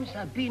diamonds,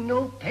 there'd be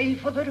no pay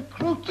for the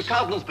recruits. The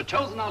Cardinal's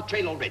patrols on our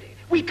trail already.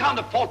 We can't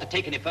afford to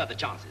take any further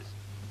chances.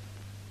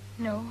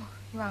 No,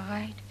 you are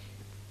right.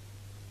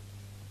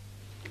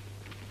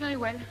 Very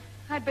well.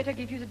 I'd better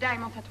give you the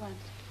diamonds at once.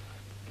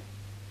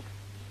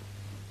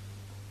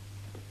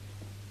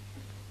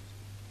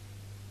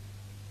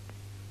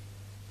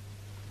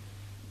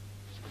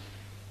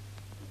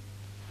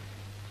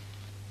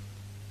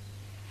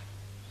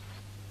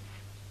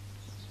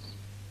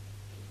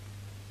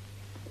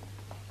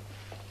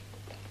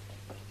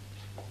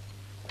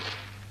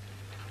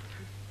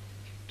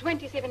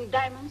 $27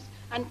 diamonds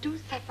and 2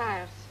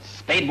 sapphires.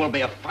 Spain will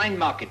be a fine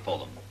market for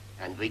them.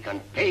 And we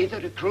can pay the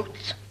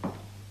recruits.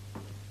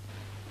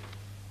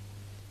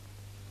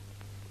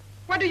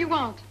 What do you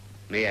want?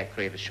 May I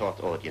crave a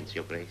short audience,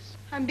 Your Grace?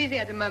 I'm busy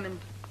at the moment.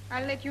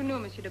 I'll let you know,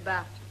 Monsieur de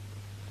Barthes.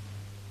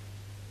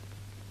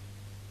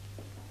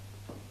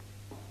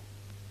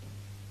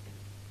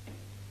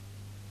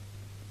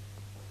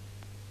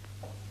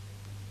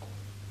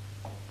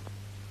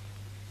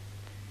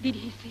 Did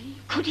he see?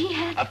 Could he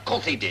have? Of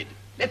course he did.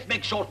 Let's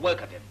make short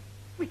work of him.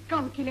 We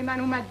can't kill a man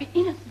who might be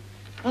innocent.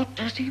 What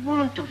does he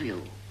want of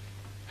you?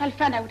 I'll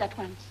find out at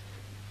once.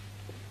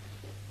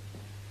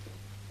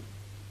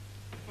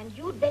 And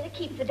you'd better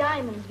keep the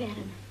diamonds,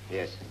 Baron.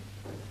 Yes.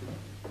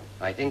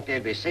 I think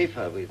they'd be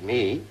safer with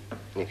me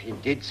if he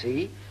did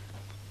see.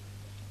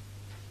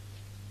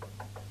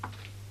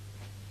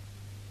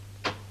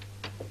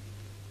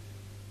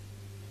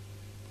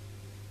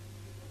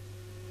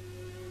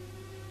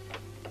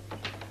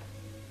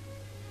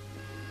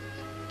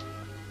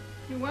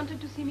 You wanted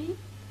to see me?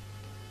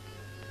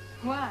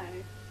 Why?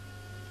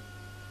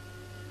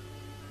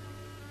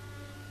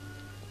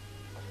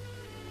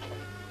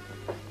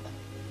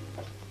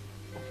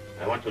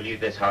 I want to leave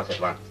this house at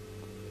once.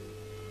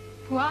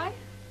 Why?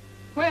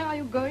 Where are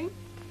you going?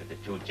 With the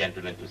two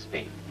gentlemen to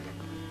Spain.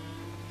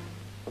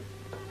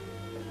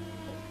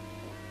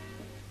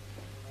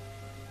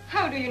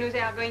 How do you know they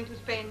are going to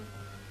Spain?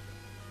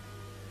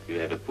 You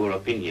have a poor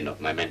opinion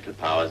of my mental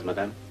powers,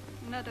 madame.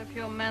 Not of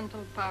your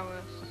mental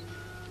powers.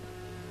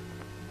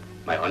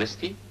 My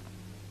honesty?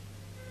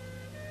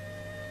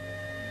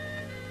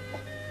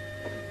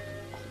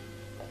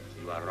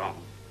 You are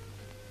wrong.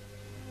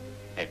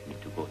 Help me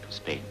to go to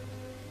Spain.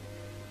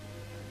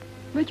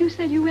 But you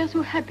said you were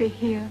so happy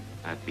here.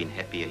 I've been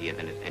happier here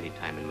than at any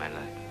time in my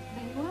life.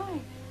 Then why?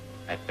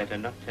 I'd better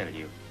not tell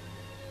you.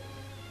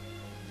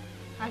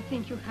 I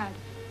think you had.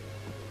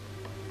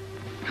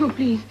 Oh,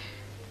 please.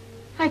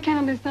 I can't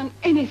understand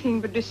anything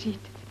but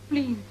deceit.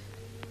 Please,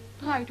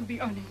 try to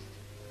be honest.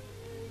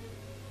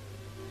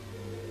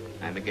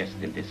 I'm a guest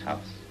in this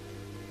house.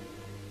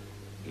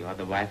 You are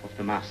the wife of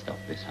the master of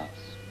this house.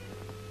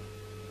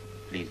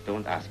 Please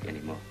don't ask any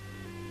more.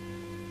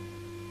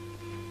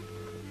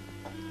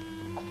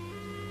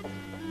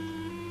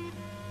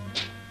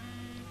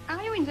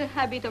 Are you in the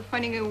habit of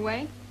running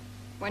away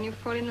when you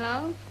fall in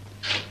love?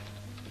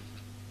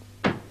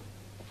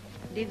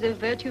 Did the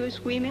virtuous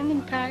women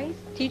in Paris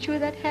teach you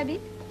that habit?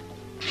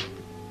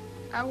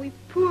 Are we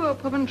poor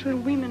provincial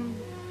women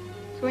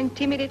so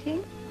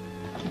intimidating?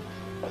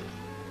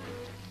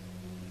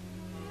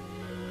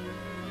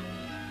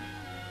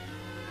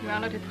 You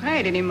are not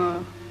afraid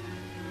anymore.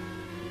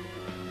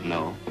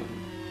 No.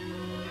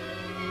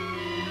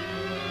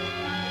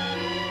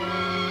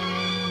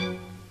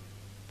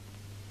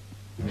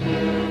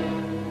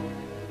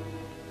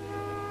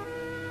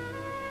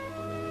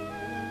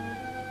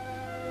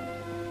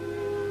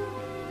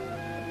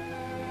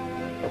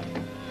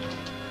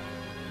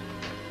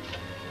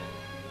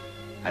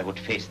 I would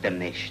face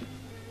damnation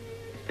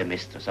if the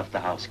mistress of the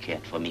house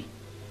cared for me.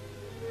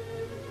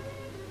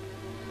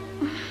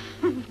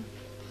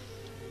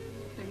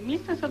 The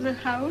mistress of the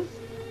house?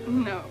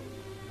 No.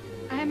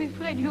 I am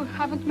afraid you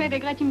haven't made a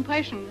great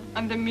impression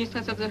on the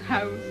mistress of the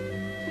house.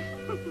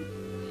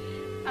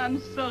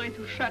 I'm sorry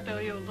to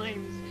shatter your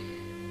dreams,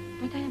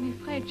 but I am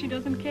afraid she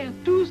doesn't care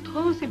two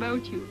straws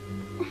about you.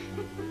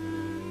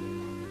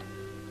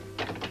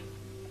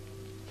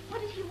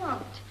 What does he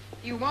want?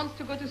 He wants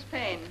to go to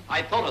Spain.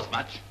 I thought as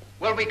much.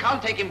 Well, we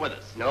can't take him with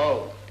us.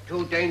 No,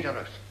 too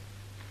dangerous.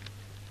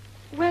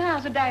 Where are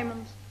the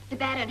diamonds? The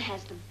Baron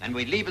has them. And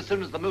we leave as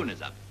soon as the moon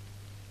is up.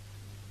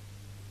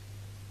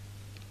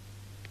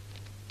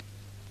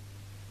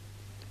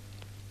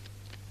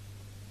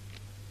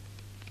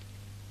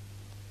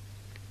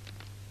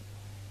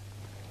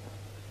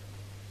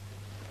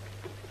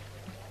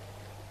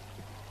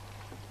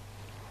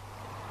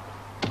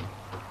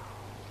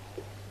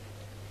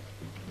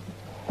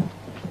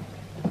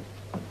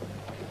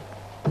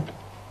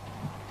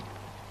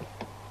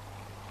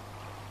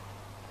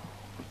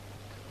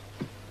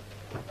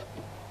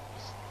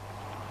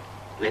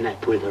 When I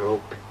pull the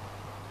rope,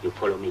 you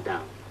follow me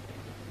down.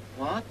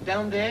 What?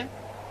 Down there?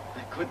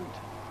 I couldn't.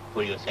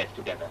 Pull yourself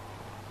together.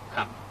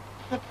 Come.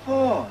 What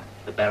for?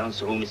 The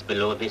Baron's room is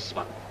below this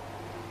one.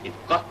 You've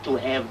got to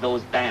have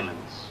those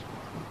diamonds.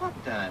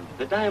 What diamonds?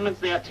 The diamonds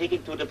they are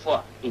taking to the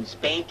fort in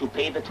Spain to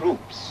pay the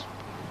troops.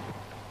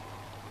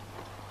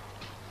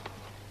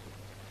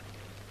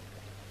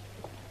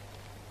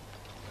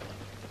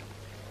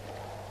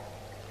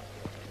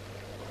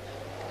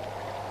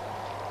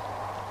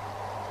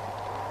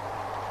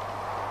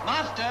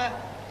 Master,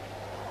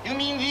 you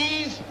mean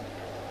these?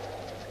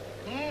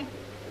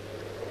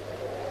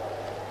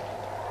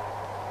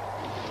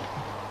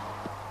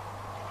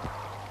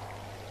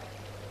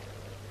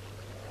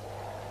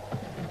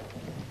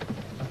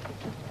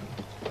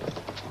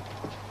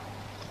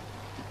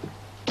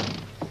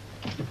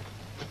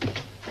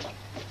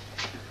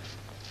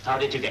 How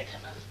did you get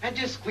them? I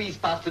just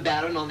squeezed past the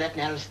Baron on that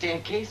narrow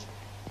staircase.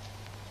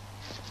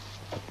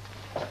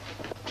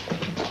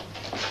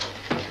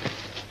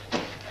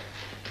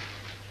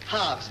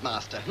 Halves,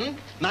 Master,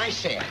 My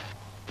share.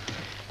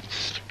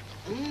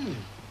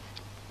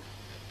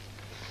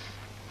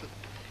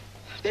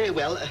 Very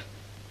well,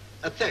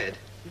 a third.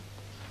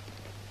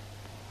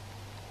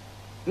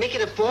 Make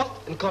it a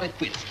fourth and call it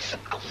quits.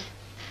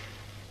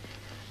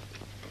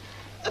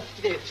 A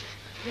fifth.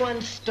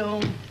 One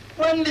stone.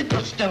 One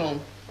little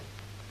stone.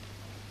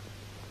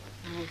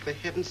 Oh, for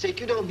heaven's sake,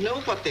 you don't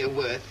know what they're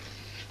worth.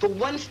 For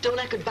 1 stone,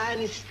 I could buy an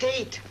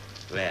estate.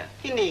 Where?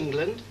 In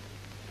England.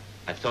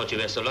 I thought you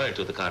were so loyal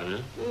to the Cardinal.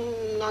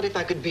 Not if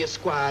I could be a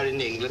squire in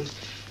England.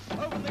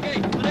 Open the gate!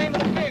 In the name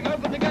of the king,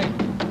 open the gate!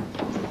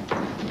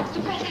 Mr.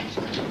 Veidt!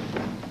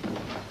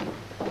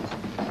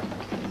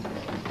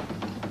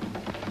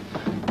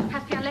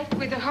 Has Pierre left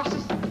with the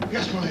horses?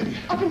 Yes, my lady.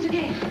 Open the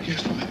gate.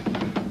 Yes, my lady.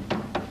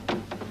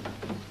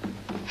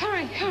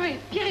 Hurry, hurry.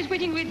 Pierre is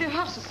waiting with the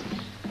horses.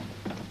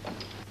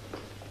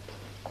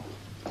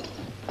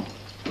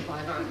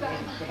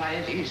 Goodbye,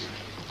 Elise.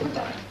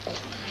 Goodbye.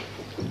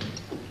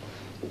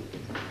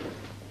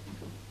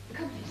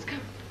 Come, please,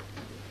 come.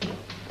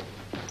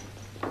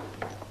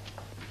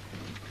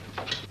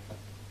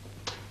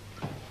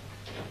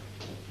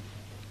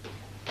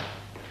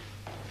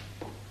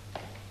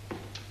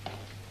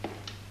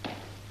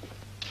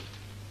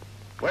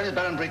 Where is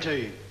Baron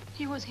Richelieu?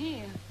 He was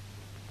here.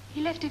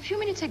 He left a few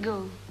minutes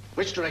ago.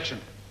 Which direction?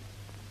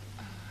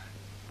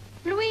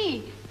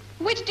 Louis,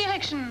 which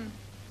direction?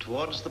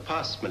 Towards the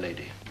pass,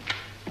 milady.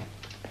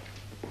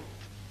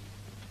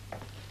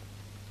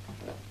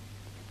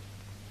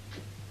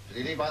 Did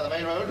he leave by the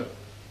main road?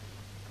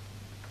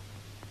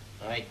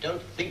 I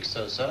don't think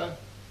so, sir.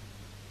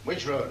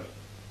 Which road?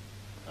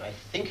 I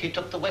think he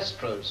took the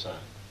west road, sir.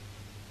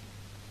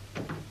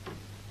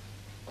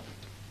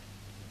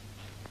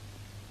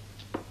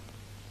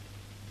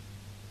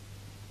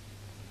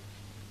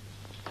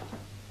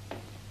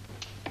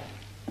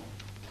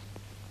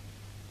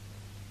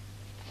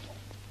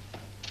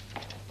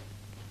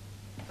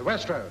 The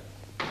west road.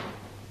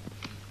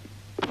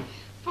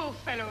 Poor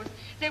fellows.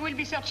 They will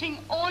be searching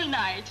all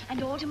night.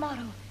 And all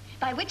tomorrow,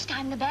 by which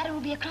time the Baron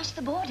will be across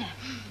the border.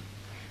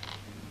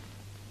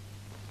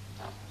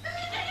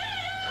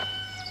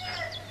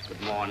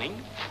 Good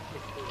morning.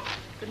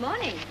 Good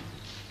morning.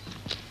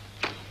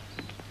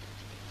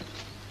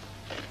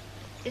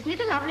 Isn't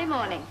it a lovely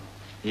morning?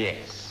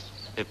 Yes,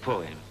 a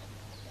poem.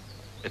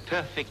 A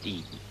perfect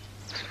Eden.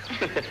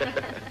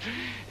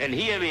 And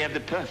here we have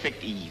the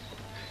perfect Eve.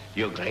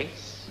 Your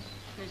Grace.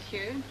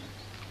 Monsieur?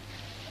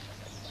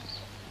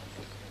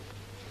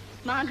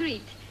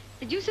 Marguerite,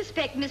 did you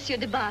suspect Monsieur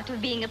de Bart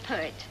of being a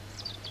poet?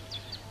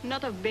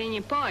 Not of being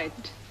a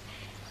poet.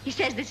 He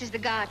says this is the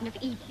Garden of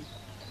Eden.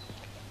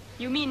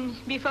 You mean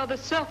before the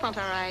serpent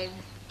arrived?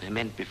 I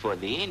meant before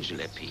the angel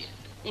appeared.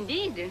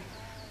 Indeed.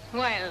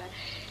 Well,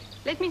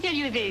 let me tell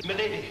you this.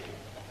 Milady,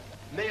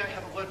 may I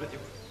have a word with you?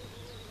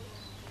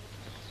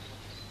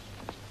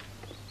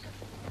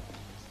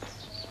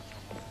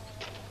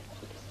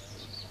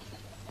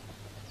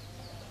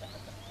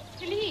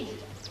 Elise.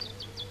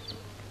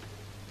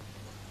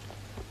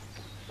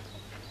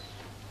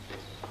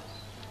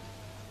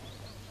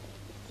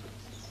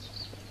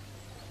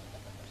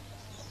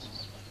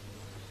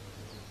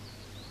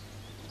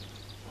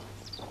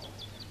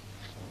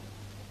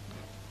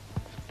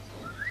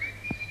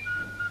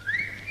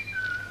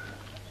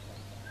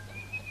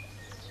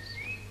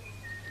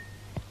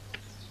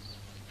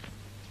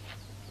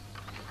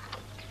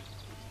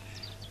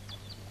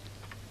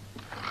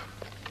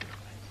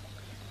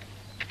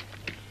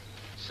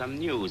 Some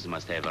news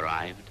must have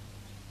arrived.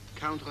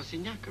 Count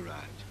Rassignac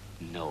arrived.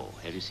 No.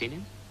 Have you seen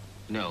him?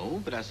 No,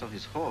 but I saw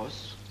his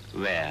horse.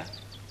 Where?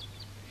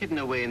 Hidden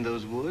away in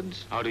those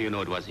woods. How do you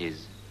know it was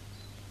his?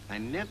 I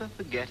never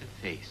forget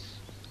a face.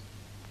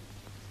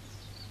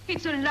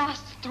 It's the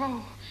last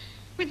straw.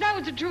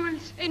 Without the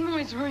jewels,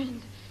 Edmond is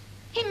ruined.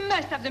 He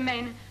must have the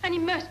men, and he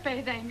must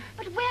pay them.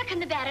 But where can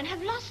the Baron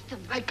have lost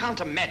them? I can't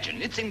imagine.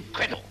 It's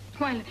incredible.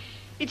 Well,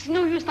 it's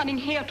no use standing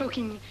here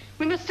talking.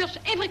 We must search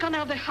every corner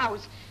of the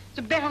house.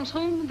 The Baron's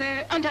room,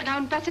 the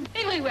underground passage,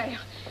 everywhere.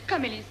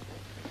 Come, Elise.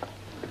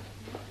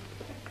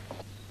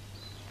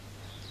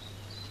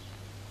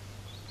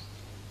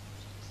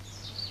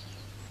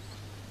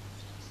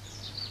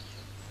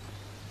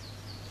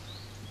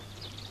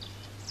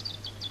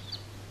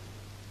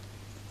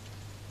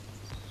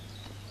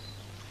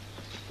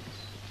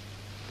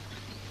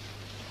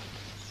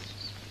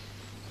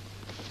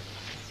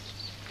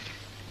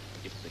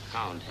 If the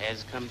Count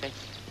has come back,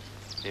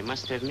 they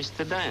must have missed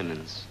the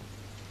diamonds.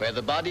 Where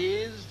the body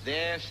is,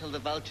 there shall the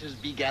vultures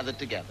be gathered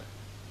together.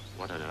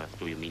 What on earth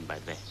do you mean by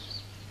that?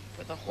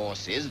 Where the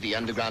horse is, the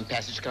underground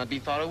passage cannot be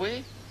far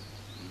away.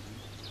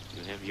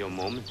 You have your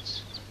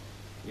moments.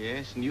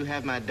 Yes, and you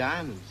have my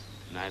diamonds.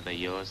 Neither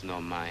yours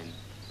nor mine.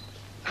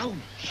 Oh,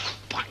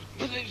 fine.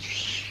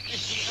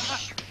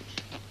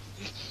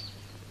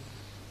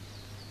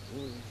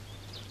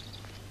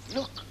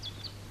 Look.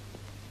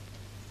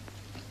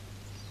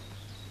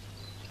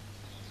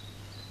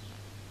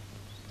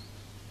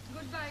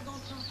 Goodbye,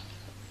 Gontran.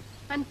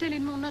 And tell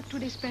Edmond not to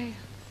despair,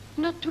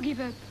 not to give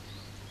up.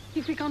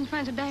 If we can't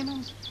find the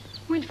diamonds,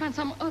 we'll find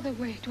some other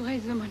way to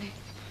raise the money.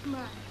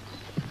 Bye.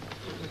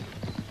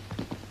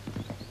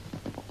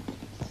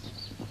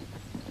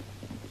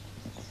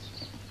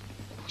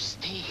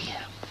 Stay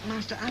here.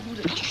 Master, I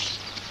would...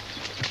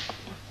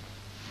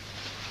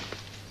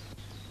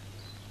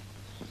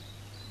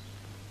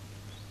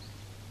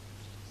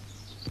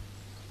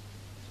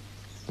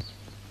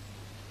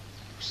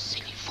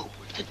 Silly fool.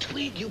 The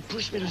twig. You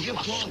pushed me to your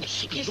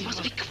fault. You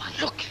must be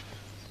quiet. Look.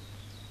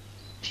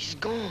 She's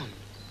gone.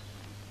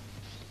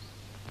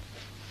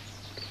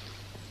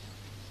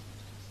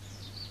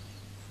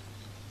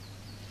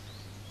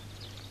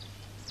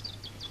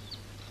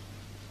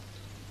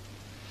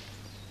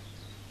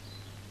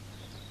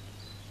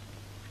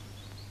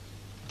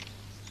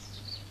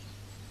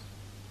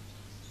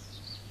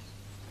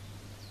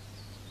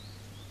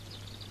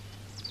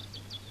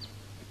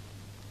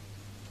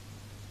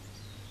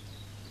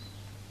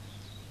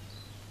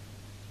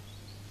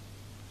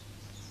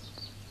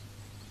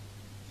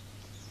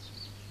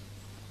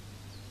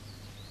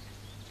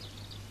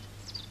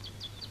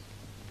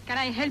 Can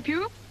I help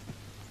you?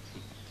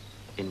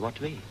 In what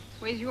way?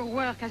 With your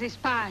work as a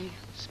spy.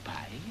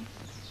 Spy?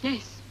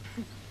 Yes.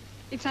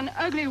 It's an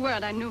ugly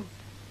word, I know.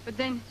 But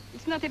then,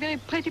 it's not a very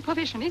pretty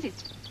profession, is it?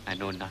 I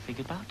know nothing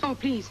about it. Oh,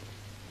 please.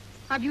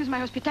 Abuse my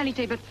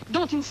hospitality, but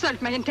don't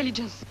insult my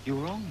intelligence. You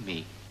wrong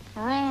me.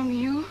 Wrong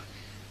you?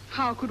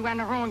 How could one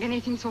wrong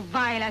anything so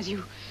vile as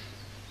you?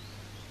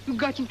 You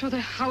got into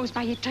the house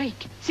by a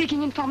trick,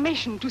 seeking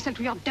information to sell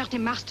to your dirty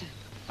master.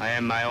 I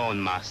am my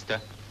own master.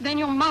 Then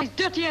your mouth is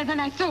dirtier than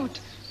I thought.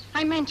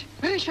 I meant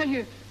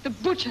Richelieu, the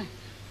butcher.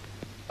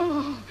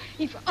 Oh,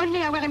 if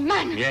only I were a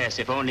man. Yes,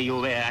 if only you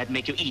were, I'd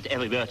make you eat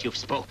every word you've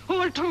spoke.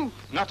 All true.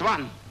 Not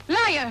one.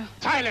 Liar.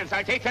 Silence,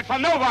 I take that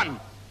from no one.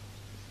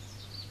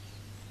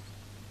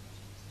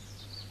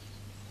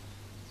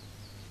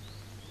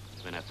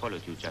 When I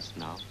followed you just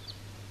now,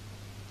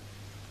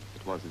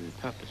 it was with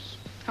a purpose.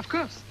 Of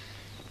course.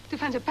 To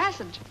find a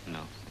passage. No,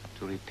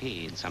 to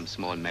repay in some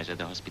small measure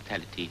the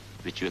hospitality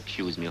which you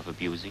accuse me of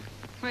abusing.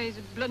 Where is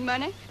it, blood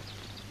money?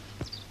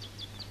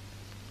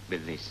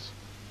 With this.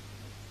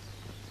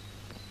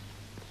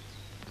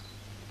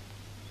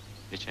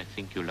 Which I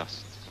think you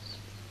lost.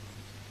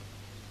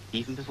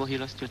 Even before you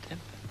lost your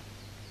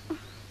temper.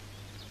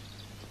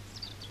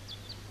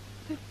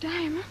 The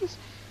diamonds?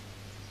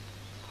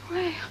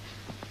 Where?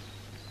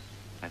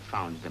 I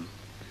found them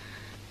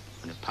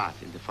on a path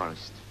in the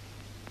forest.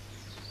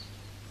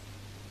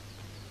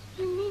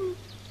 You mean?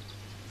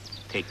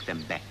 Take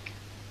them back.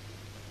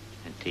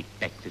 And take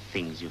back the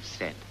things you've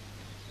said.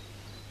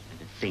 And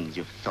the things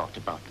you've thought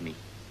about me.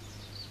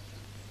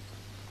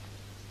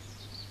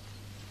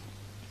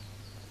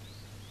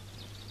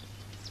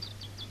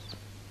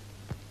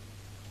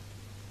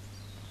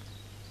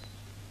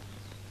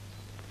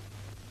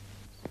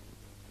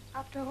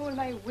 After all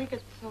my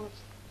wicked thoughts,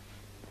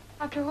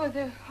 after all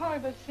the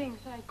horrible things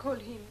I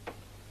called him,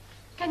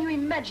 can you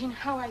imagine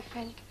how I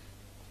felt?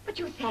 But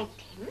you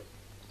thanked him.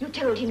 You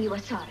told him you were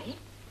sorry.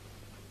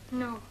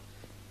 No,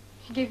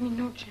 he gave me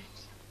no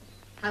chance.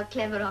 How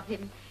clever of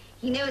him.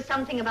 He knows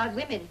something about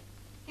women.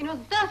 He knows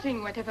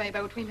nothing whatever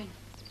about women.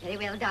 Very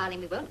well,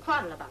 darling, we won't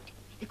quarrel about it.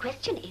 The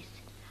question is,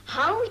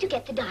 how are we to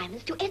get the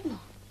diamonds to Edmond?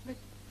 But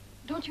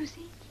don't you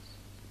see?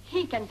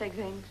 He can take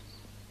them.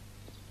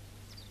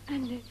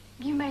 And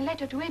give my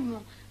letter to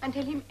Edmond and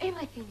tell him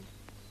everything.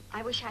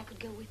 I wish I could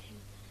go with him.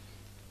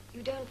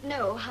 You don't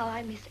know how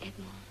I miss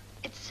Edmond.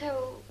 It's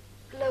so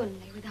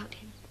lonely without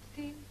him.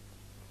 Still,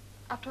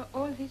 after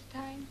all this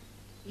time?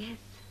 Yes,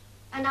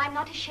 and I'm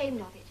not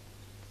ashamed of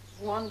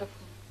it.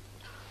 Wonderful.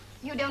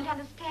 You don't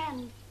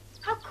understand.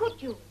 How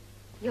could you?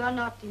 You're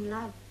not in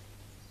love.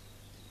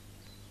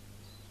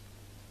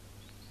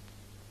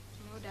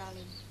 No,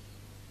 darling.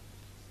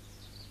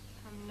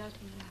 I'm not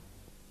in love.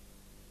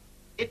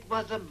 It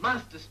was a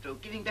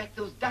masterstroke giving back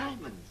those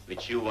diamonds.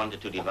 Which you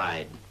wanted to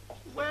divide.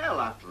 Well,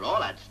 after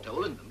all, I'd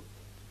stolen them.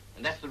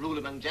 And that's the rule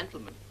among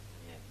gentlemen.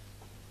 Yes.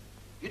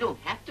 You don't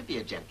have to be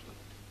a gentleman.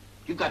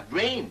 You've got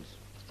brains.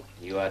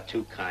 You are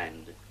too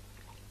kind.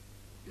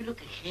 You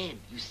look ahead.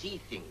 You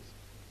see things.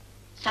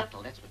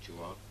 Subtle, that's what you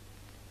are.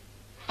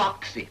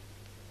 Foxy.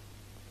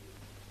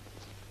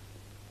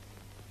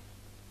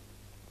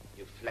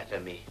 You flatter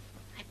me.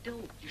 I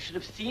don't. You should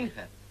have seen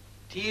her.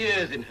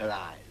 Tears in her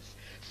eyes.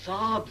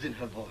 Sobs in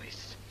her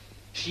voice.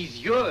 She's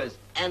yours,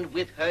 and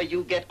with her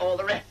you get all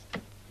the rest.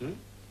 Hmm?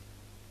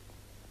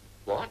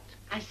 What?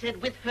 I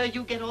said with her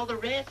you get all the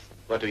rest.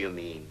 What do you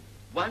mean?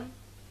 1,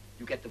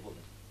 you get the woman.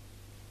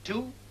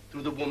 2,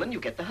 through the woman you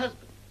get the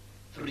husband.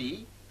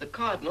 3, the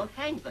cardinal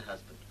hangs the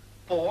husband.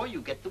 4,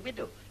 you get the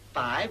widow.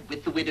 5,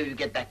 with the widow you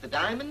get back the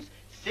diamonds.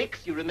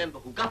 6, you remember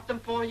who got them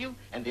for you,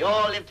 and they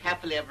all lived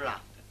happily ever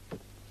after.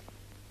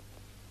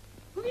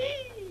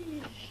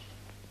 Whee!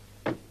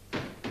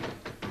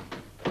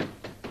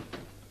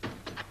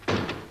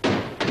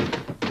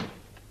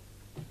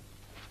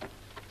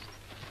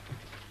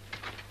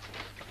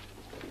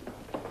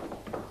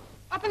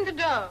 Open the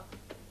door.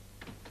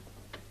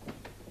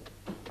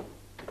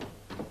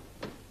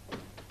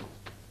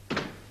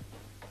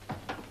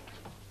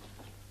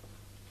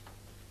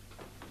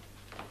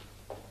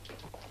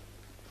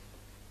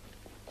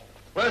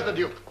 Where's the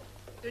Duke?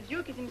 The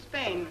Duke is in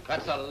Spain.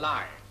 That's a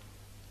lie.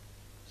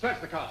 Search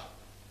the castle.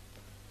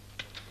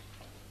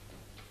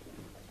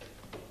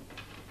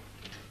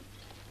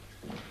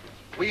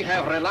 We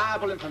have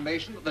reliable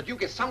information that the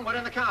Duke is somewhere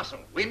in the castle.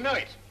 We know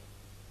it.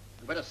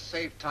 You better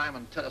save time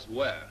and tell us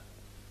where.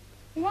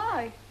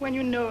 Why, when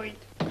you know it?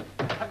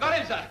 I've got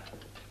him, sir.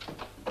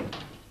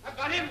 I've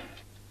got him.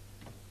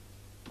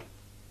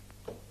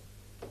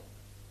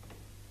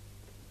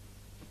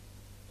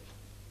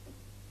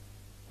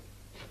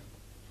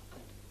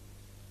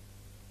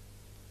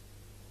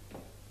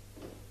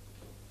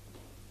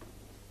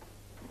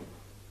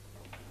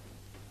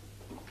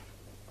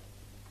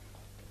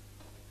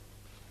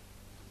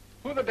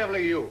 Who the devil are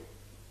you?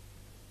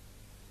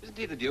 Isn't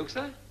he the Duke,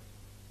 sir?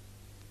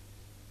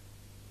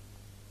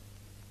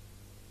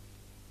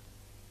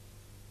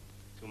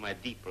 To my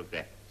deep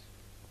regret,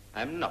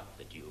 I'm not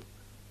the Duke.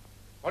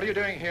 What are you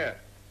doing here?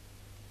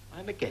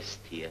 I'm a guest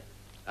here.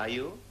 Are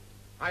you?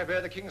 I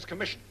bear the King's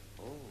commission.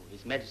 Oh,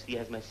 His Majesty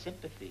has my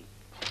sympathy.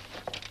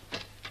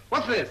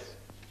 What's this?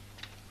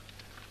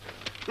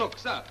 Look,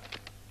 sir.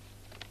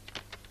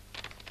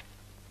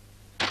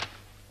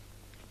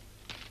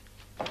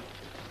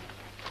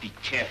 Be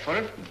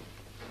careful.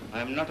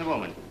 I'm not a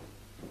woman.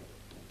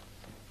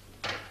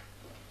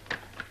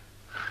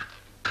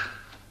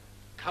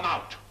 Come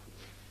out.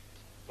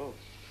 Oh,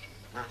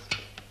 master.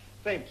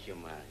 Thank you,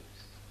 Miles.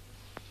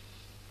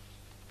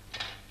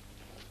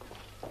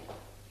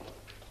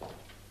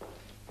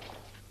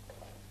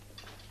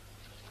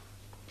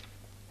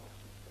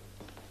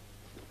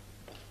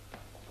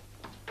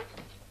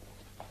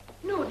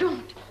 No,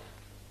 don't.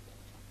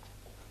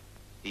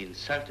 He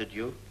insulted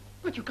you.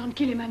 But you can't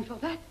kill a man for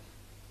that.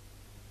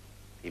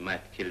 He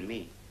might kill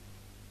me.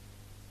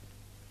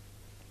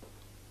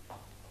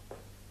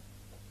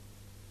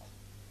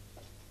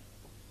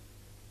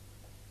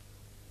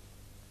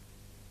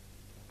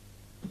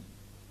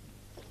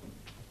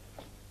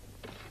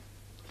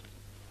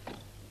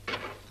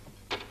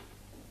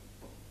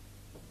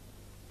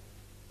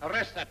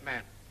 Arrest that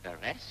man.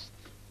 Arrest?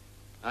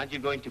 Aren't you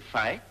going to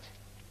fight?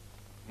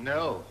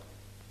 No.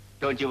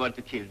 Don't you want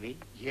to kill me?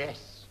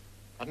 Yes,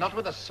 but not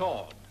with a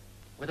sword,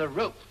 with a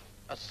rope.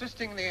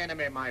 Assisting the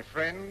enemy, my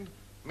friend,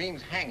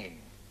 means hanging.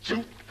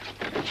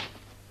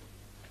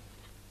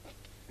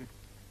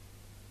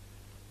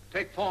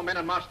 Take 4 men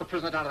and march the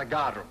prisoner down to the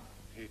guardroom.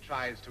 If he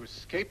tries to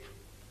escape,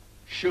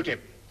 shoot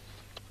him.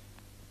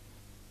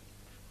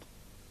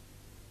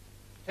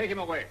 Take him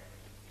away.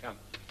 Come.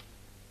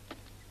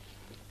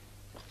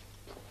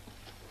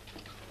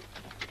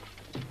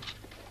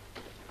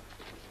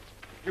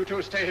 You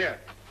two stay here.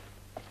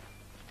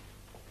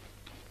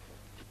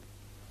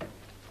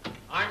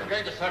 I'm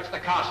going to search the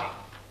castle.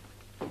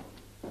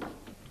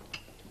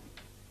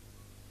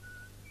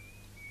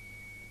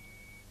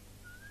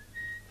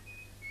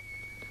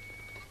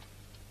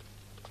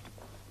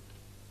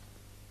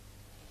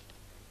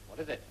 What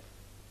is it?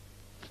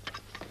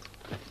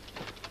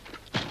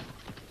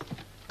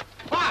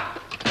 Fire!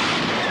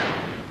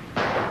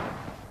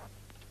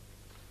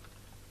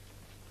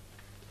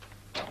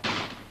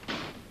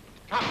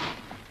 Come.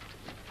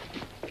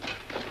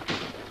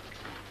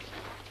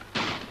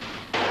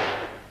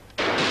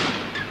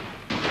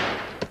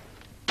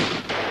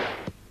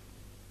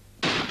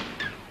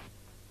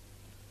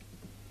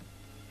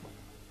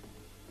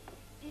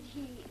 Did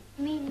he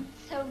mean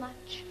so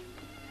much?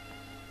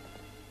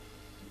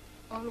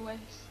 Always.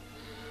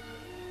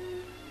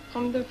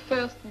 From the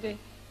first day.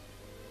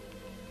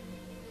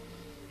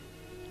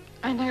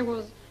 And I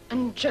was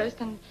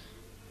unjust and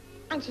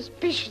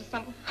unsuspicious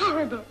and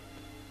horrible.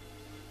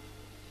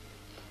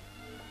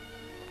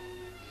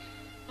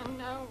 And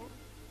now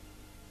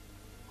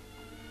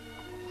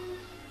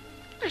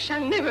I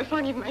shall never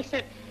forgive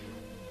myself.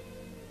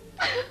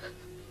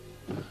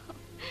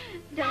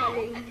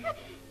 Darling,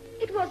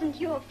 it wasn't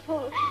your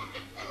fault.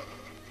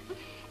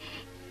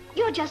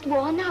 You're just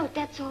worn out,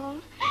 that's all.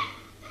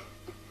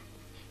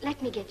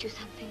 Let me get you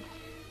something.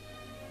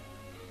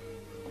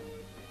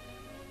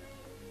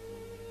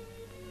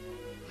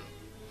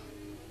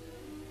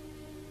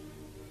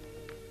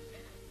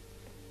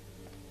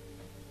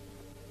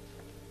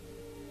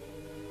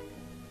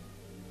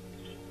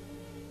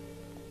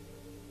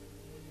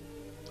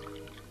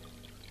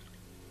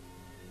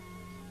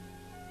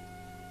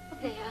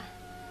 There.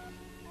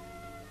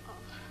 Oh,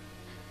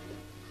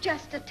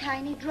 just a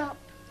tiny drop.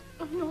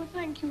 Oh, no,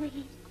 thank you,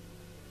 Elise.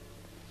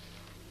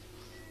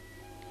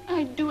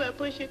 I do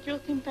appreciate your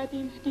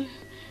sympathy, my dear.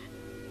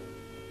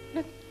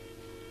 But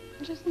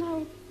just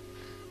now,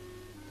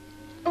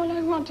 all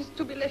I want is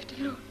to be left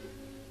alone.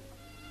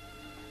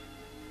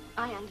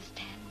 I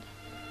understand.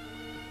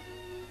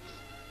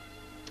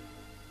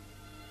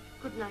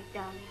 Good night,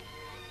 darling.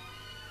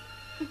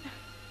 Good night.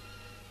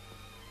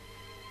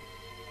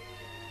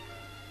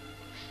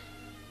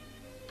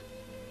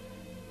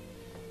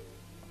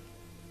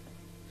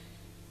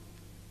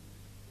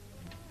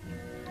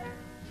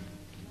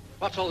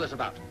 What's all this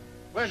about?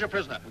 Where's your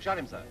prisoner? Who shot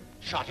him, sir?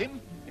 Shot him?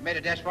 He made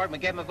a dash for it and we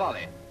gave him a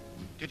volley.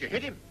 Did you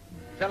hit him?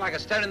 He fell like a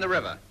stone in the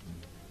river.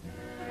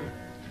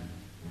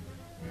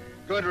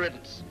 Good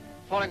riddance.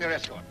 Following your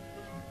escort.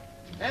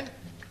 Then?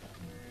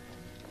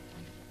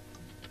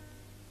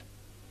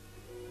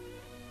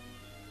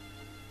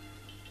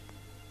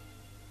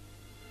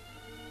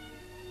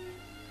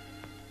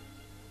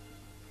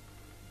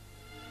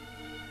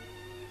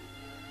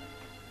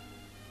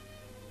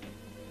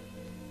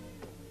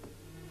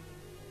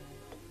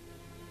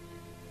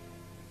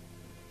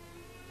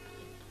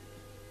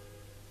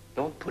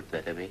 Don't put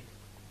that away.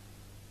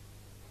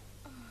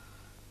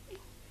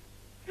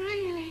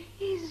 Really,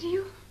 is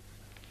you?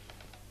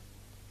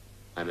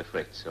 I'm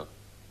afraid so.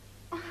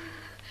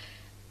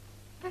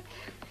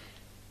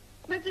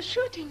 But the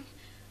shooting.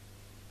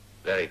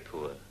 Very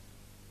poor.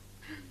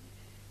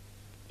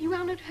 You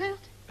are not hurt?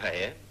 I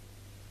am.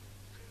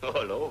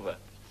 All over.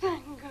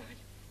 Thank God.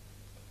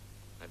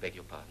 I beg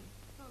your pardon.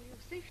 For your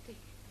safety.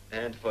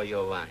 And for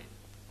your wine.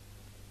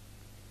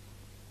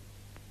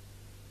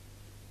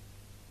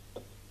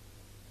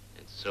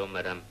 And so,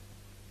 madame,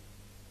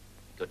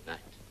 good night.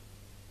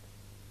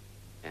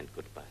 And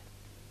goodbye.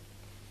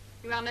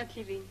 You are not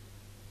leaving.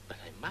 But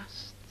I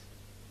must.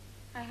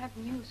 I have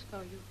news for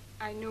you.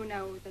 I know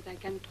now that I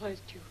can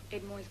trust you.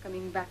 Edmond is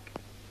coming back.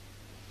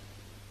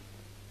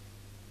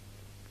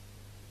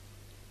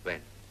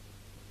 When?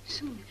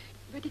 Soon,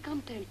 but he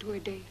can't tell to a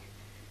day.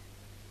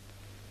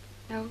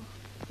 Now,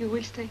 you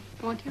will stay,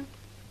 won't you?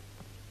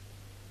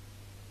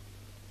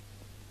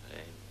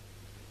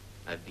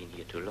 I've been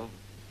here too long.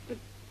 But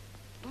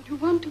don't you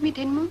want to meet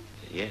Edmond?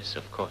 Yes,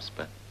 of course,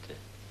 but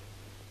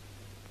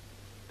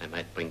I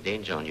might bring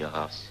danger on your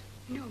house.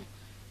 No.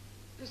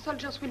 The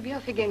soldiers will be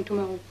off again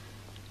tomorrow.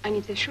 And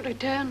if they should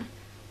return,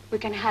 we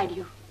can hide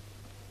you.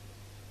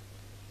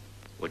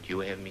 Would you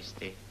have me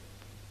stay?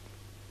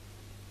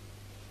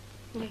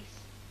 Yes.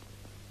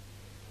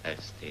 I'll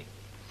stay.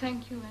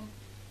 Thank you and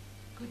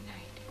good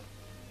night.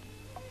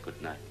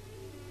 Good night.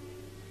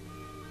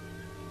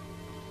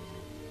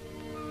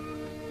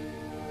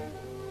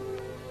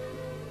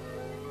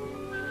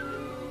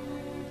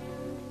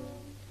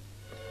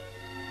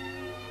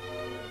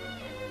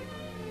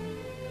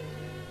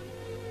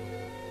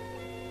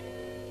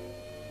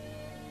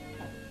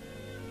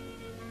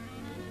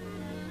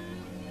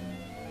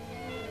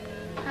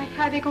 I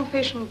have a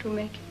confession to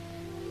make.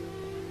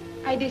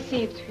 I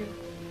deceived you.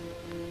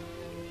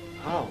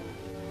 How?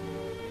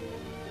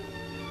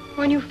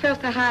 When you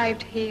first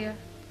arrived here,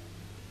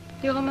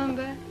 you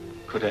remember?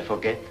 Could I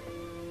forget?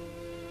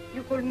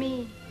 You called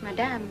me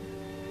Madame.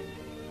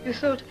 You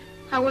thought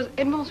I was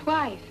Edmond's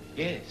wife.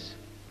 Yes.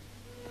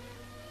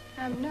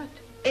 I'm not.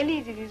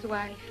 Elise is his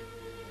wife.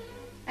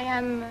 I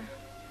am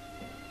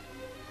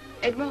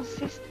Edmond's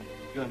sister.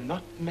 You're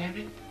not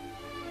married?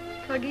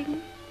 Forgive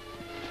me?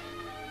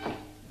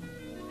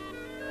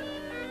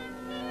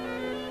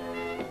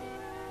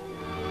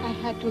 I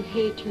had to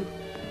hate you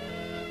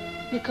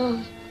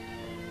because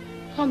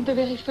from the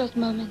very first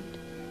moment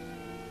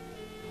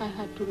I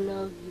had to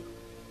love you.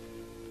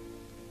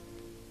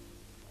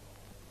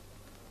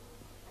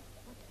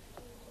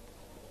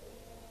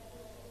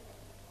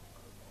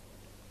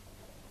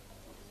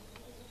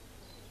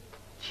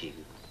 You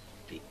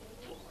big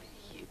boy,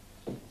 you.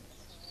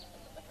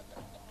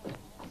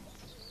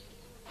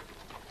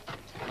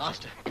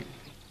 Master,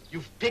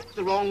 you've picked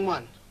the wrong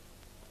one.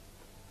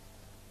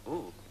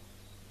 Oh.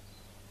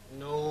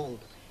 No,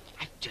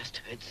 I've just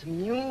heard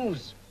some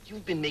news.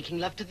 You've been making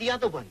love to the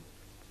other one.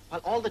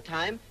 While all the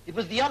time, it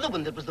was the other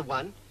one that was the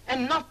one,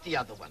 and not the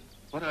other one.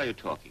 What are you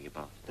talking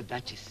about? The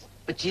Duchess.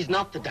 But she's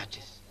not the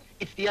Duchess.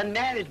 It's the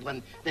unmarried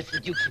one that's the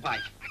Duke's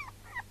wife.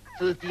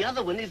 So that the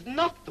other one is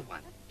not the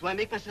one. Do I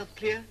make myself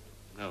clear?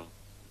 No.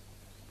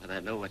 But I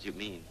know what you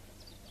mean.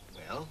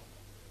 Well,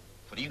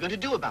 what are you going to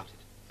do about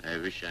it? I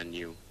wish I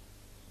knew.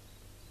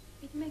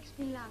 It makes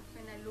me laugh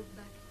when I look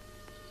back.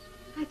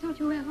 I thought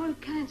you were all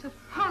kinds of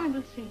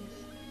horrible things.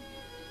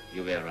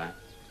 You were right.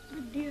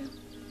 But dear,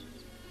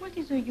 what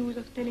is the use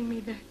of telling me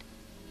that?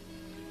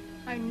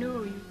 I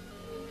know you.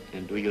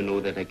 And do you know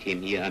that I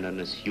came here under an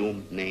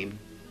assumed name?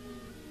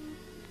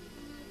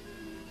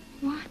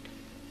 What?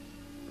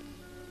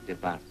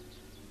 Depart.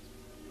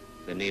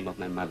 The name of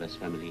my mother's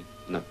family,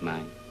 not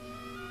mine.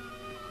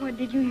 What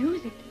did you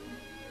use it?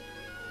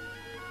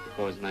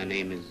 Because my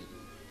name is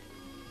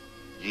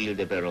Gilles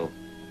de Barreau.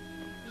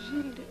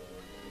 Gilles de...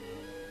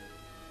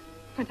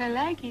 But I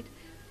like it.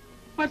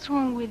 What's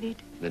wrong with it?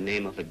 The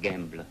name of a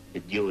gambler, a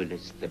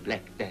duelist, the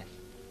Black Death.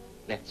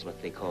 That's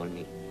what they call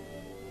me.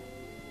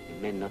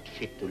 A man not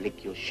fit to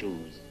lick your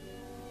shoes.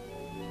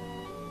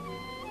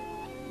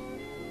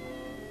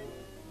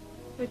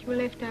 But you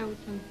left out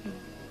something.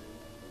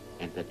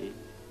 And that is?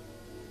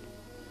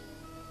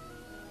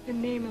 The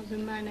name of the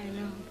man I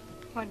love.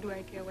 What do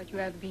I care what you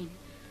have been?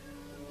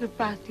 The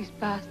past is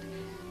past.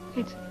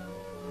 It's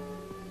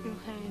your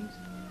hands,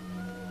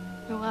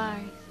 your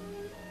eyes,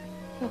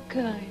 your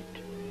courage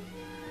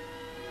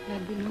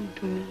that belong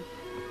to me.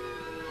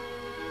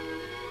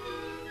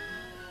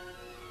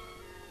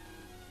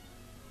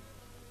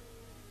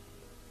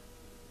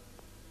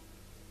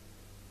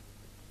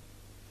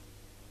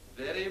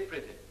 Very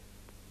pretty.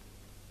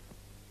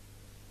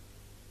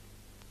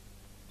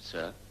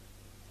 Sir?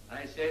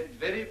 I said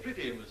very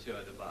pretty,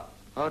 Monsieur de Bar.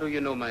 How do you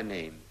know my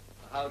name?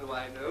 How do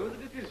I know that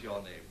it is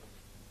your name?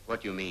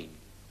 What do you mean?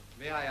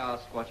 May I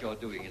ask what you're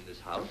doing in this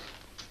house?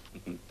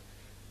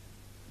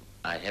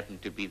 I happen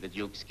to be the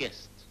Duke's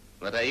guest.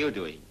 What are you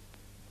doing?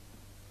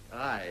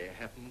 I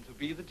happen to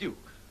be the Duke.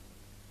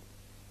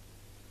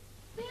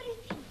 Where is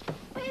he?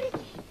 Where is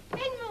he?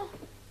 Edmond!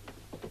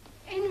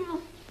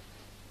 Edmond!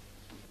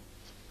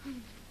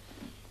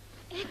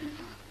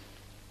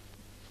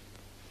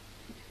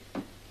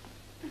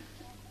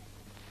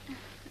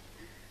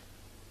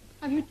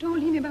 Have you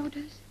told him about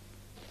us?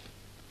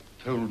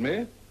 Told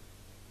me?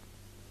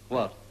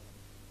 What?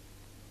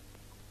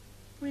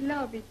 We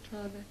love each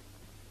other.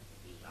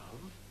 Love?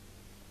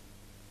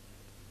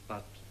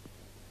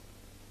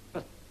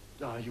 But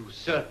are you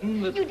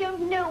certain that... You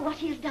don't know what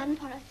he's done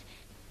for us.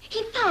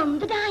 He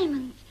found the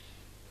diamonds.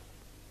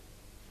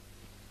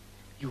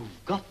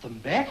 You've got them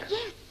back?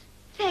 Yes,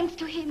 thanks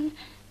to him.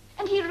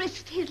 And he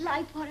risked his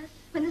life for us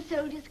when the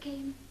soldiers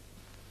came.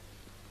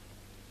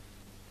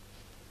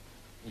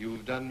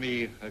 You've done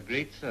me a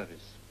great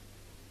service.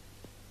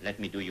 Let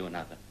me do you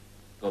another.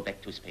 Go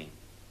back to Spain.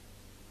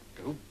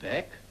 Go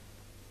back?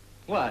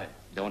 Why?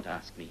 Don't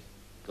ask me.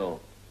 Go.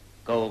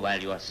 Go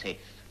while you are safe.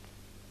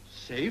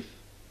 Safe?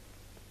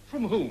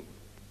 From whom?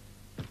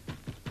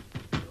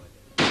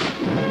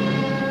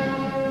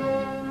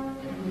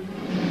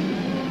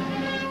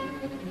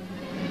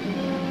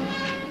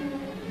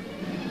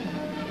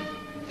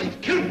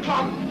 They've killed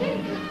Cardinal.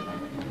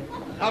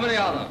 How many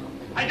are there?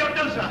 I don't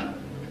know, sir.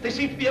 They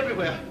seem to be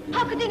everywhere.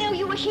 How could they know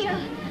you were here?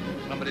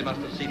 Somebody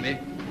must have seen me.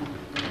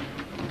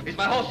 Is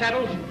my horse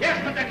saddled? Yes,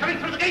 but they're coming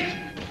through the gate.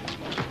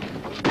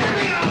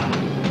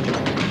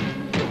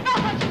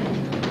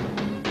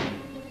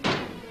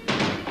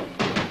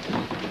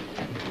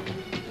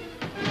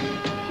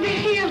 We're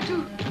here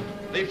too.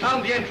 They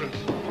found the entrance.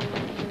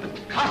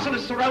 The castle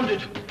is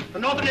surrounded. The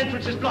northern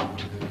entrance is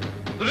blocked.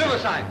 The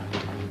riverside.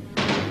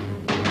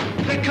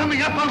 They're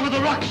coming up over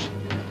the rocks.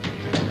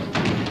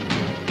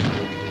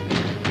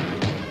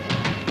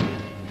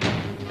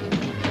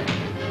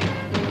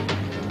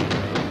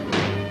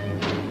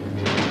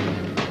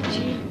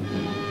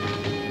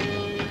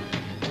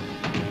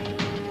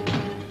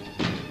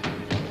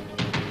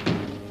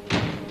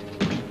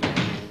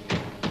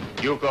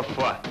 Duke of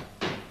Foix,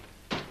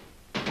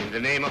 in the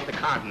name of the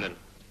Cardinal,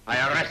 I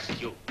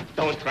arrest you.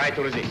 Don't try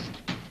to resist.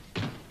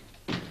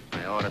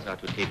 My orders are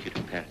to take you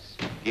to Paris.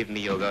 Give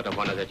me your word of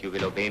honor that you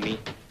will obey me.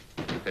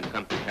 You can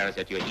come to Paris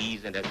at your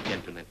ease and as a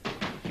gentleman.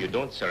 If you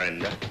don't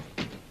surrender,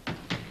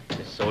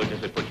 the soldiers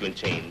will put you in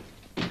chains.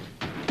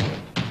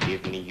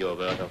 Give me your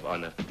word of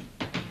honor.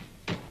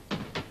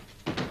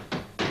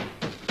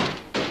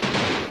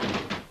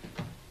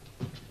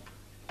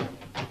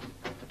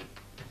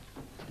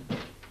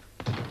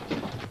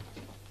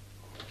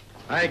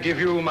 I give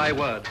you my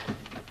word.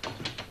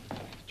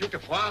 Duke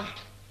of Foix,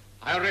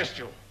 I arrest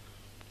you.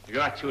 You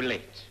are too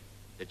late.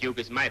 The Duke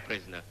is my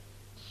prisoner.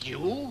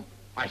 You?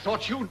 I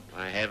thought you...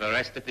 I have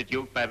arrested the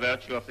Duke by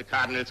virtue of the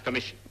Cardinal's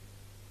commission.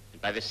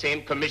 And by the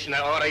same commission,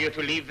 I order you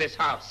to leave this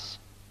house.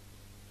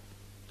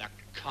 The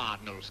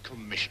Cardinal's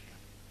commission.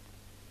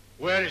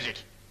 Where is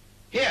it?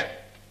 Here.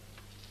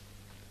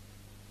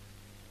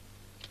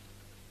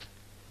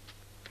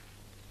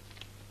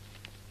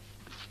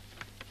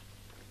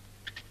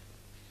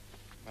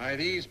 By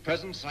these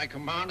presents, I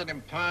command and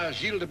empower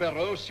Gilles de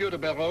Barreau, Sieur de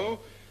Barreau,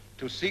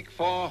 to seek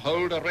for,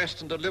 hold, arrest,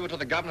 and deliver to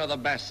the governor of the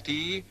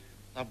Bastille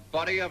the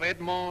body of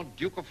Edmond,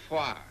 Duke of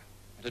Foix,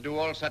 and to do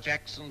all such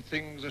acts and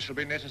things as shall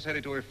be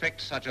necessary to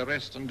effect such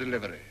arrest and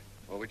delivery,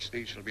 for which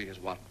these shall be his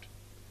warrant.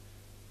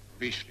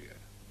 Richelieu.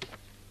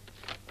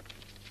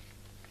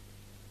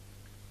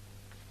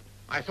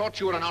 I thought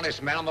you were an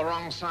honest man on the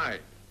wrong side.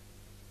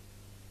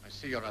 I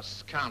see you're a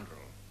scoundrel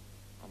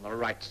on the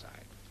right side.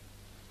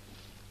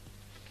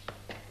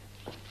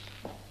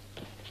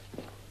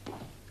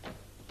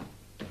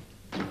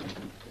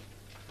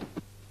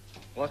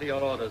 What are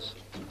your orders?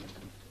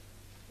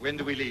 When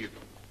do we leave?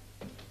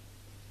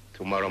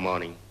 Tomorrow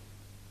morning.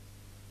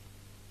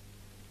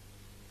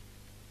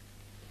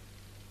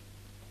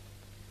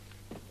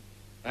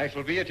 I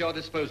shall be at your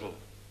disposal.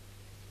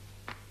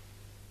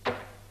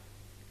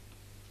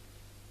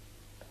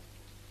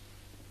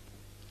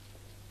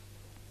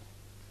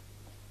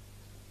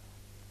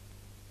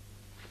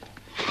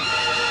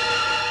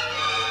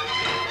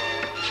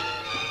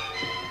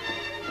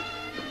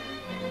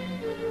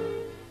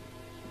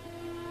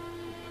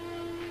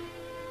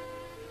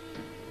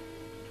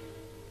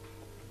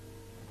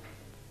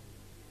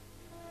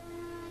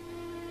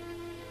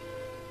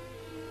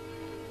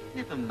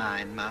 Never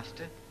mind,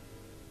 Master.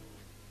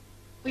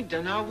 We've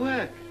done our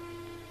work.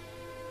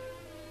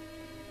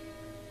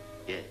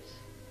 Yes.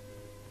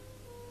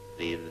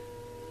 We've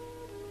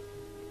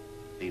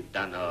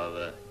done our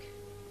work.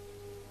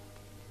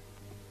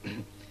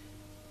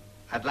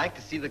 I'd like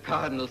to see the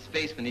Cardinal's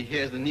face when he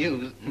hears the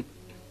news.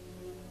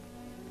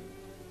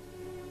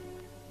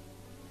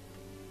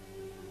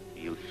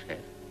 You shall.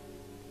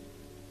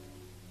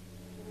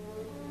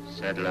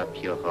 Saddle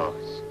up your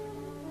horse.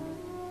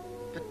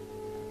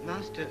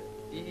 Master,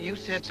 you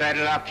said...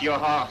 Saddle up your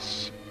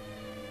horse.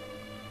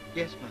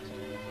 Yes, Master.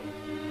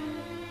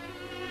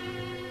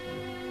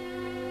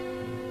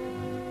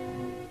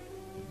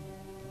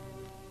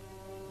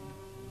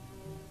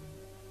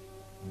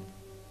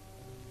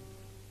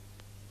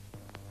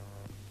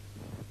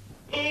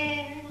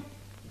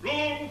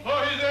 Room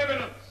for his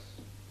eminence.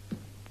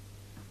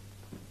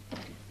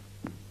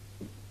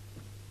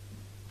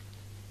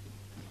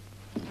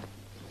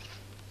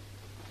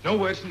 No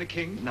word from the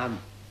king? None.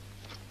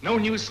 No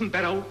news from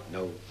Barrow?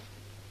 No.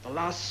 The The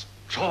last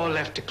straw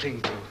left to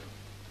cling to.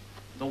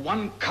 The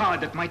one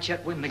card that might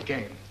yet win the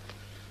game.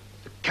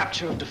 The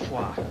capture of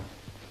Defoy.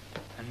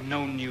 And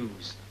no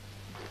news.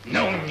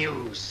 No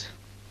news.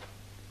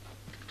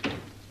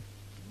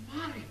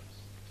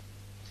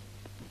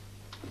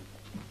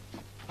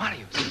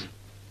 Marius.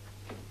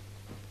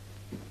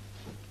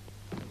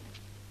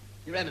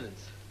 Your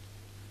Eminence.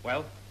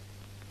 Well?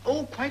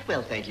 Oh, quite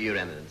well, thank you, Your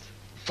Eminence.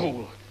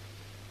 Fool.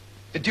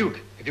 The Duke,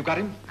 have you got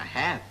him? I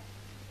have.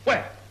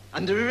 Where?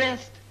 Under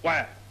arrest.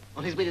 Where?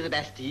 On his way to the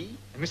Bastille.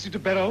 And Monsieur de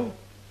Barreau?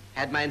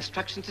 Had my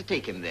instructions to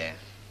take him there.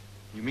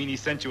 You mean he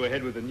sent you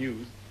ahead with the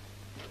news?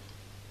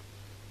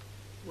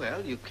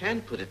 Well, you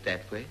can put it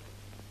that way.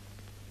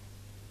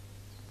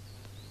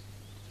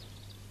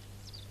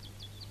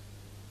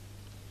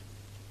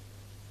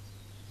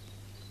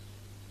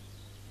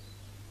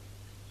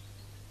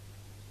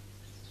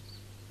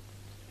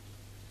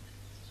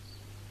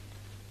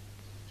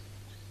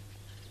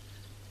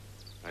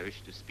 I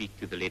wish to speak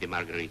to the Lady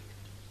Marguerite.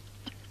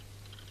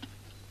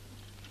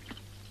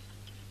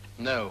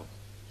 No.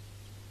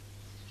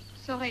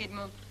 Sorry,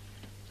 Edmond,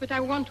 but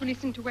I want to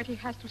listen to what he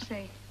has to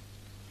say.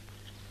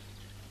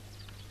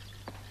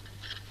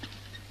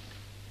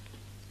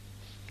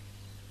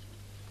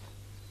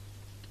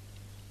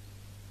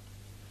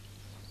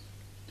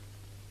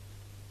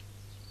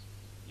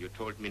 You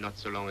told me not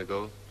so long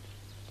ago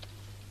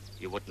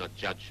you would not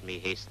judge me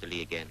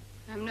hastily again.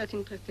 I'm not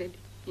interested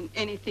in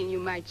anything you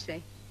might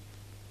say.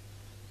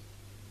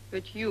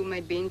 But you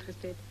might be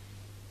interested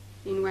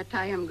in what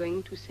I am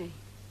going to say.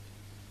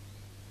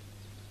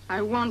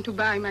 I want to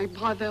buy my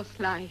brother's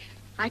life.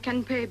 I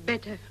can pay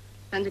better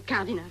than the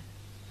Cardinal.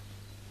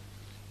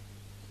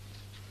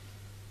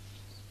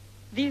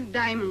 These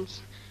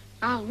diamonds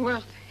are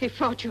worth a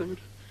fortune.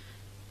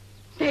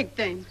 Take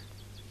them.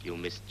 You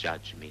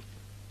misjudge me.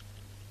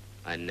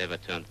 I never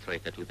turned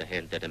traitor to the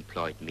hand that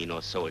employed me,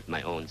 nor sold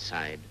my own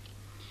side.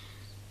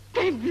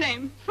 Take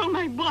them for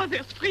my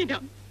brother's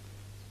freedom.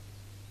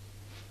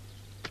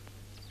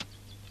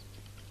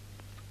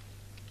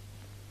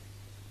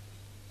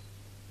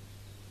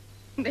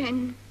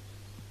 Then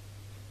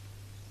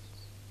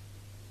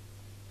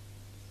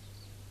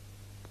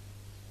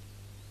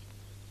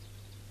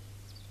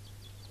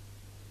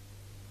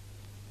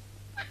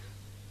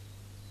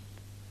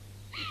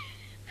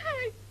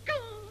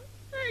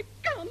I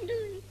can't do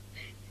it.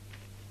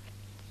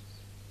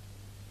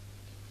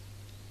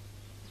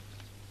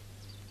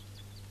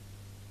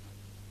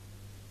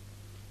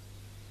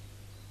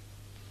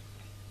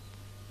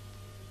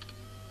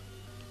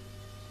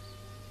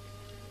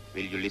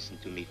 Will you listen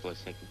to me for a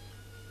second?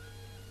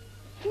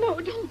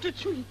 No, don't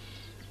touch me.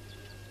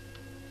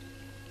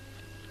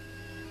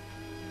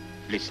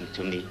 Listen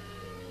to me.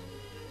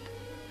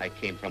 I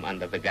came from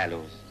under the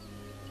gallows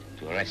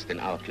to arrest an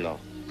outlaw.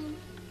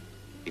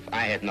 If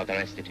I had not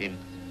arrested him,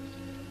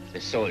 the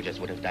soldiers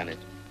would have done it.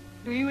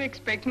 Do you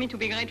expect me to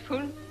be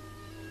grateful?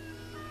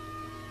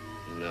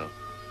 No.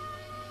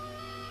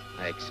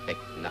 I expect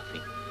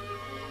nothing.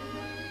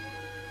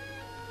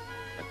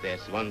 But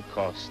there's one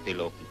course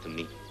still open to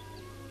me.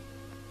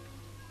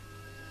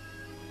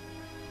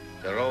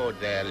 The road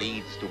there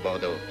leads to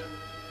Bordeaux,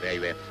 where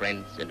you have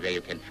friends and where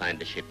you can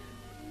find a ship.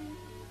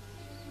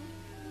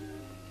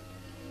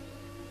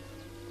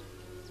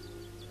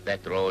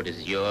 That road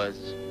is yours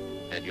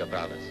and your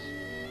brother's.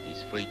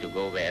 He's free to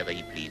go wherever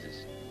he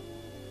pleases.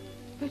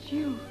 But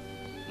you...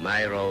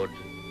 My road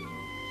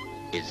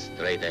is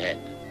straight ahead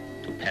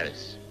to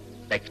Paris,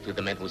 back to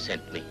the men who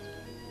sent me.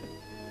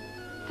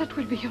 That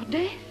will be your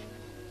death.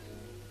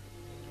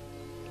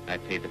 I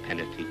pay the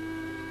penalty.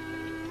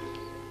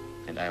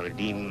 And I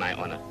redeem my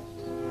honor.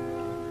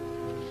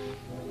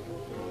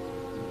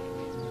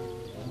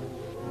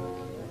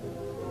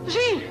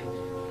 Gilles!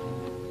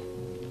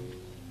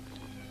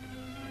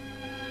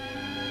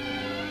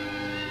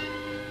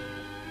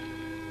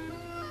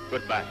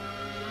 Goodbye.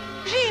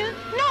 Gilles!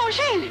 No,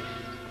 Gilles!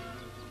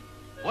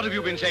 What have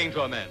you been saying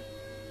to a man?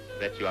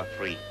 That you are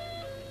free.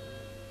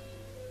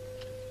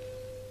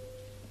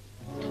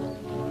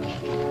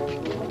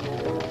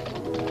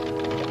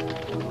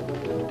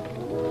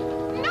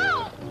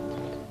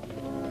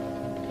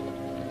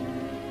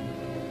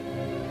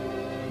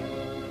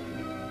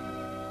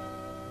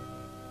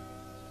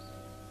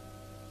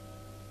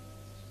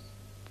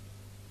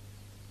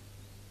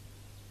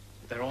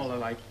 They're all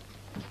alike.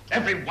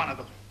 Every one of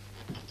them.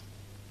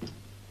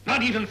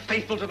 Not even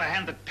faithful to the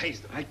hand that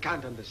pays them. I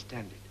can't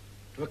understand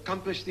it. To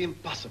accomplish the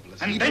impossible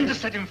as And he then did- to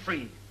set him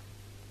free.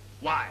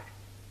 Why?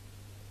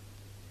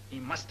 He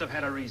must have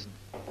had a reason.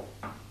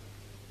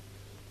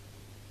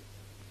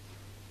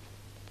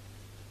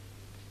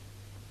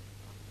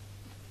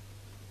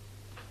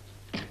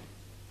 The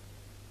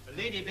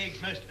lady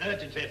begs most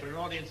urgently for an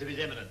audience of His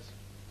Eminence.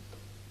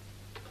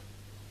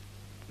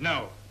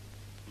 No.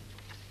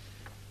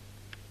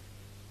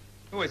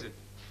 Who is it?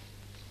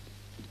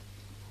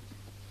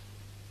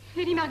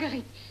 Lady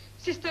Marguerite,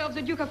 sister of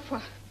the Duke of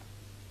Foix.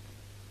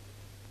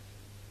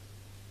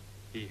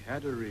 He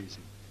had a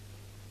reason.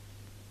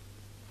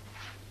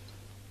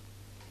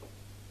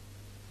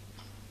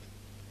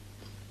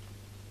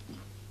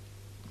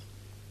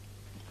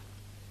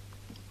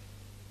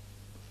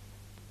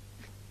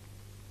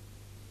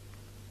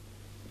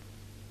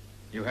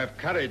 You have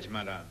courage,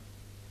 madame.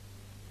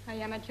 I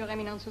am at your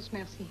eminence's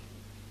mercy.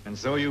 And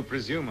so you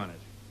presume on it.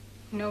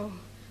 No,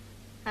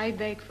 I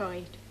beg for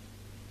it.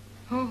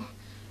 Oh,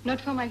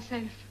 not for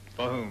myself.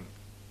 For whom?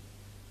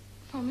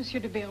 For Monsieur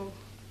de Béraud.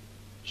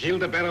 Gilles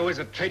de Béraud is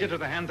a traitor to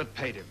the hand that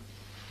paid him.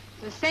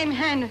 The same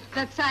hand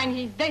that signed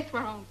his death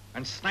warrant.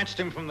 And snatched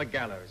him from the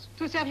gallows.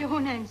 To serve your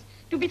own ends.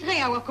 To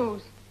betray our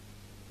cause.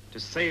 To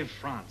save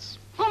France.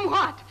 From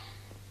what?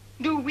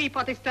 Do we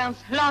Protestants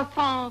love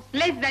France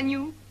less than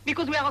you?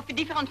 Because we are of a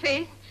different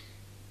faith?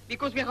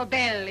 Because we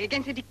rebel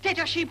against a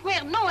dictatorship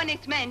where no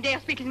honest man dare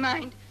speak his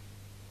mind?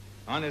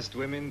 Honest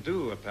women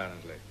do,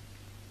 apparently.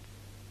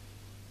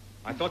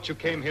 I thought you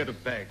came here to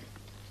beg.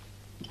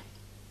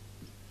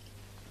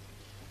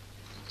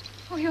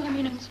 Oh, your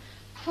eminence,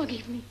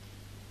 forgive me.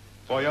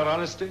 For your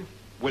honesty?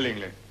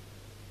 Willingly.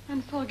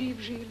 And forgive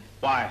Gilles.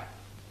 Why?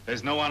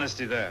 There's no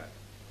honesty there.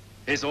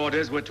 His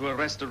orders were to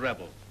arrest a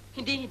rebel.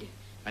 Indeed.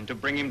 And to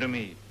bring him to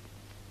me.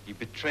 He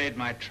betrayed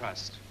my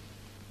trust.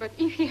 But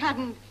if he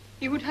hadn't,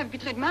 he would have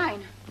betrayed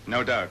mine.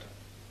 No doubt.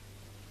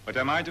 But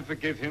am I to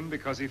forgive him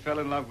because he fell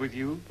in love with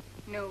you?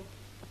 No.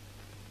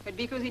 But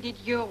because he did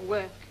your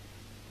work.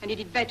 And he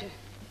did better.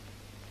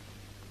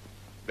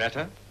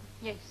 Better?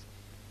 Yes.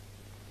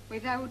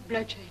 Without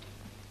bloodshed,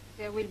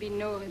 there will be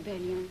no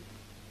rebellion.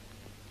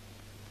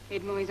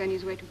 Edmond is on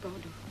his way to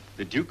Bordeaux.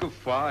 The Duke of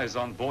Foix is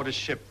on board a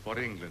ship for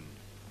England.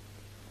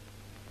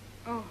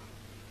 Oh,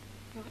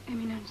 your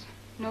eminence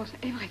knows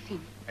everything.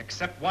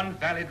 Except one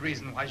valid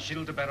reason why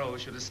Gilles de Béraud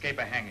should escape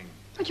a hanging.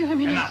 But your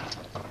eminence...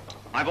 Enough.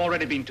 I've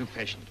already been too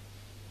patient.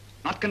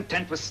 Not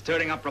content with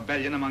stirring up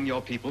rebellion among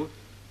your people,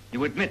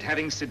 you admit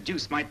having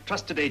seduced my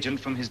trusted agent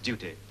from his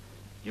duty.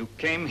 You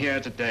came here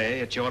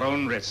today at your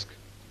own risk.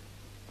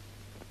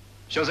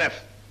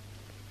 Joseph,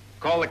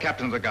 call the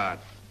captain of the guard.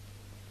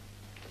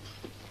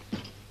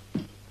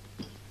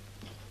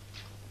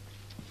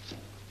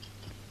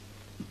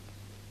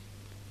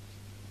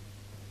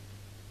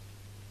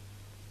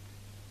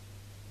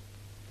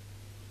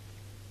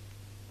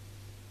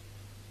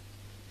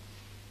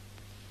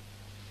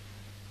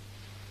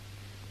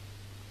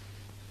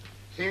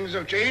 Things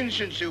have changed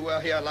since you were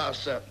here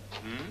last, sir.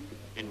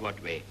 In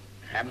what way?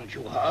 Haven't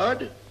you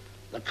heard?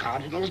 The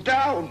Cardinal's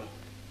down.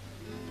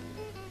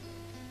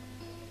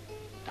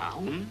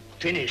 Down?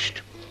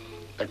 Finished.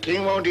 The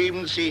king won't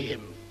even see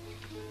him.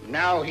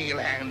 Now he'll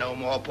hang no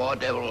more poor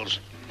devils.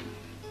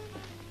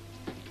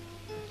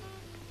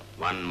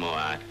 One more,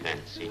 I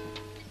fancy.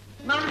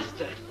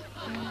 Master!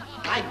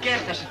 I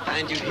guess I should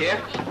find you here.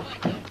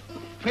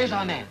 Where's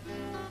our man?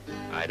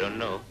 I don't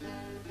know.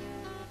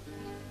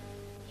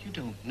 You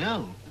don't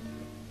know?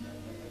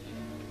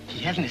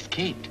 He hasn't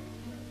escaped.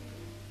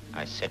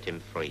 I set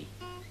him free.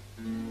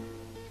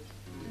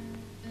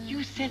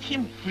 You set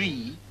him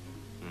free?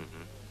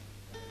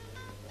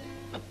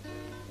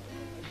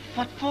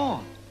 What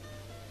for?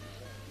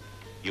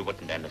 You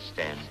wouldn't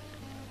understand.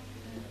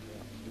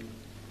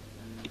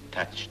 He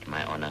touched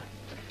my honor.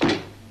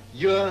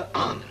 Your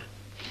honor?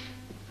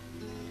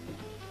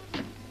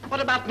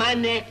 What about my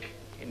neck?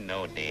 In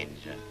no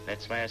danger.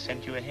 That's why I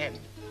sent you ahead.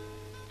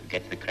 To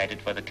get the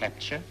credit for the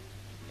capture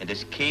and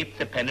escape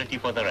the penalty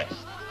for the rest.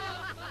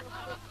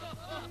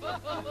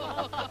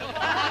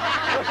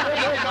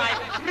 He tried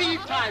 3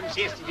 times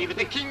yesterday, but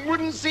the king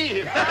wouldn't see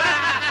him.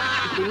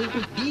 There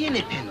won't be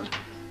any penalty.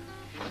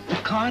 The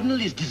Cardinal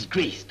is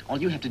disgraced.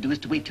 All you have to do is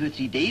to wait 2 or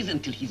 3 days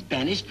until he's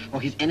banished or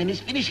his enemies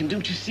finish him,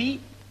 don't you see?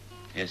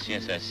 Yes,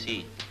 I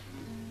see.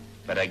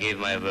 But I gave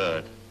my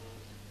word.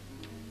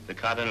 The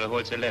Cardinal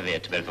holds a levee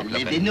at 12 o'clock.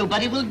 Levee?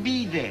 Nobody will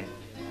be there.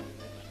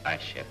 I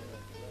shall.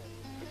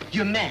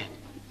 You're mad.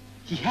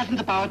 He hasn't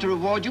the power to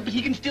reward you, but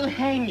he can still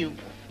hang you.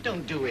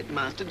 Don't do it,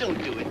 Master.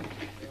 Don't do it.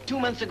 2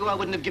 months ago, I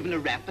wouldn't have given a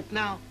rap, but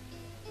now...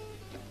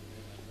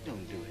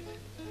 Don't do it.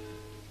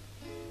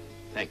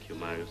 Thank you,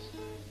 Marius.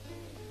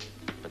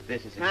 But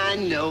this is... I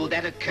know,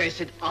 that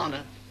accursed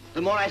honor.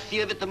 The more I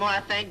see of it, the more I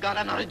thank God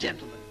I'm not a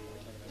gentleman.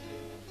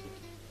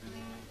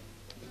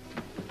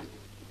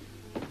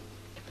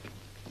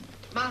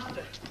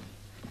 Master.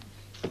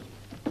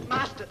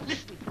 Master,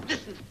 listen.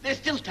 There's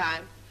still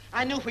time.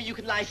 I know where you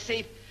can lie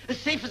safe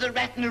as a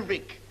rat in a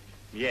rick.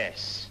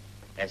 Yes,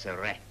 as a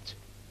rat.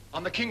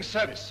 On the king's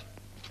service.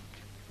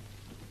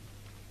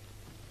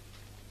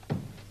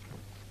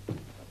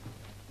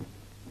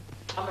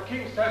 On the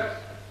king's service.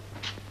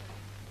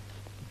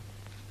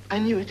 I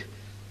knew it.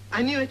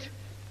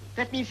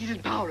 That means he's in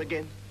power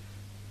again.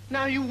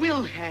 Now you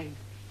will hang.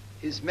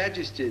 His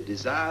Majesty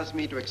desires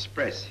me to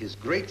express his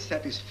great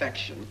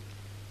satisfaction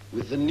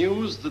with the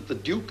news that the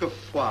Duke of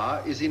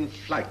Foix is in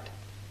flight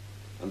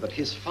and that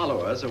his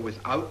followers are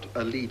without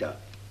a leader.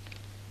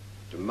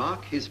 To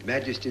mark his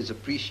Majesty's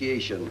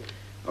appreciation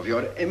of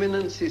your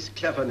Eminence's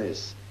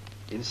cleverness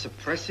in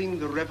suppressing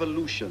the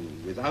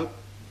revolution without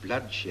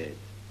bloodshed.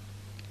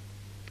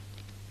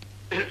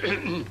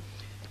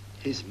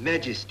 His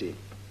Majesty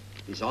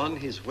is on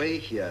his way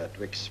here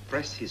to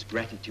express his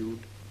gratitude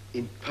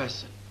in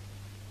person.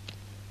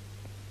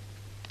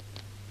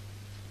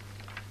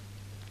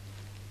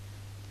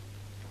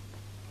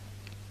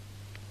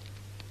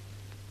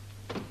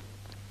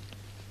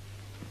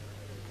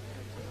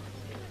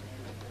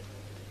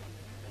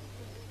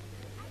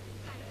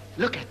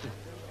 Look at them.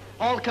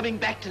 All coming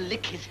back to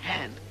lick his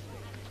hand.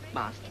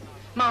 Master,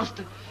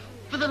 master,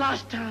 for the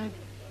last time.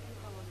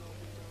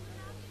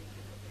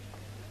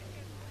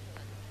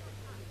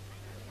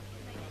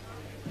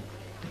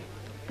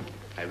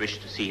 I wish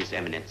to see His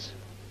Eminence.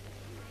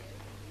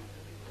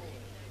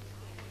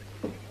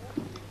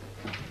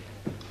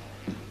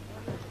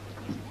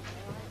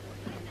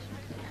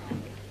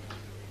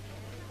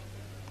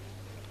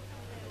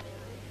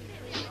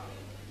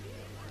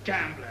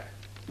 Gambler,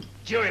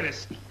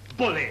 duelist,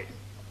 bully,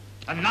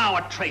 and now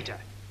a traitor.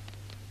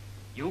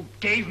 You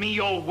gave me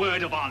your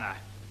word of honor.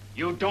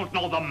 You don't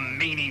know the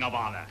meaning of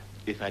honor.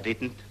 If I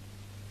didn't,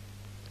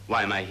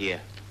 why am I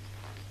here?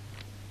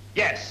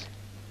 Yes.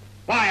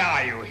 Why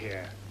are you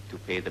here? To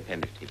pay the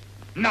penalty.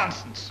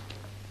 Nonsense.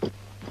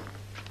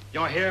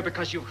 You're here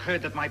because you've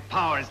heard that my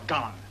power is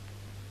gone.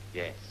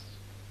 Yes,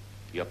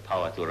 your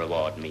power to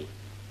reward me,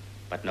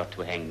 but not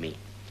to hang me.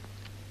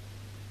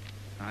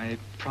 I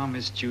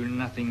promised you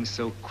nothing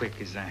so quick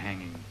as a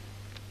hanging.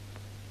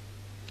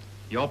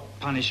 Your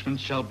punishment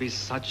shall be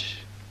such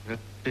that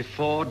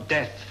before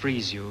death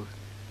frees you,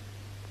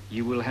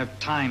 you will have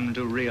time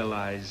to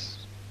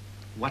realize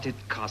what it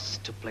costs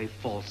to play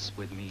false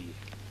with me.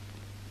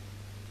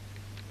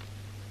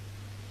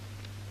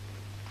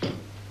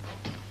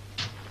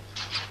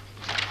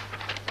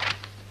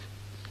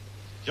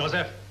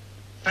 Joseph,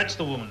 fetch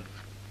the woman.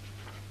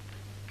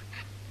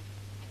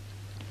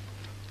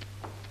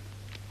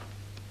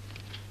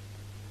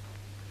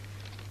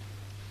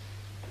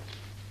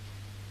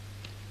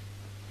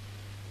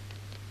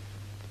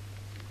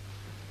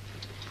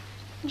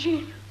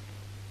 Gilles.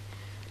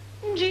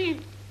 Gilles.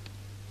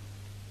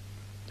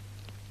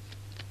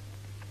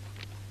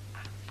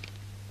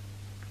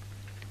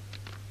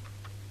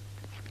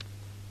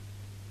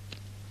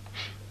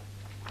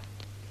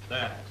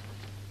 There.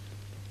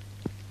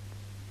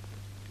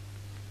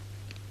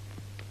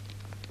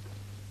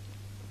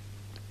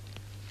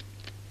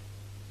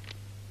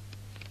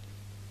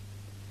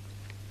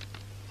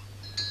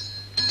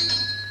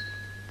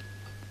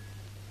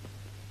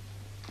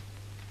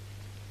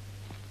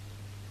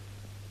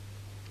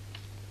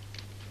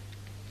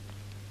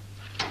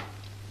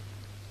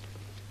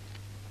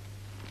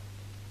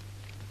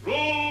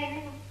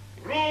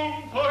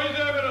 Room for His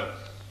Eminence.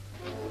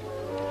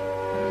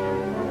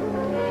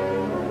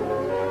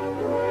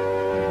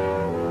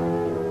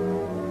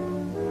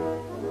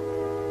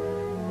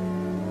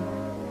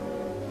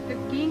 The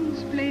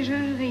King's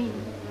pleasure reigns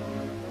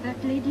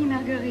that Lady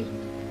Marguerite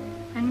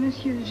and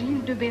Monsieur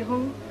Gilles de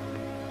Béraud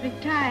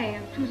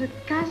retire to the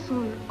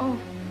castle of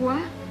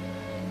Foix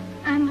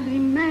and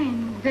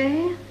remain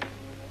there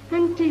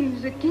until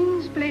the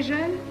King's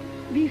pleasure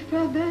be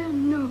further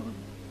known.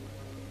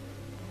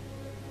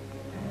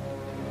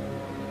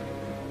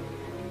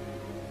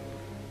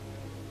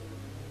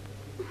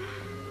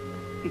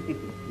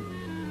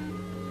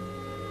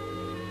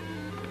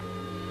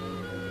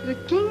 The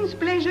King's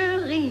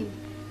pleasure is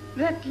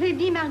that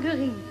Lady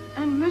Marguerite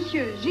and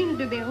Monsieur Gilles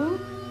de Béraud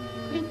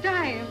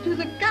retire to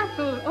the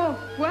castle of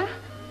Foix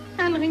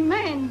and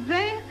remain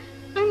there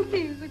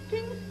until the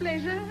King's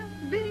pleasure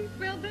be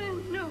further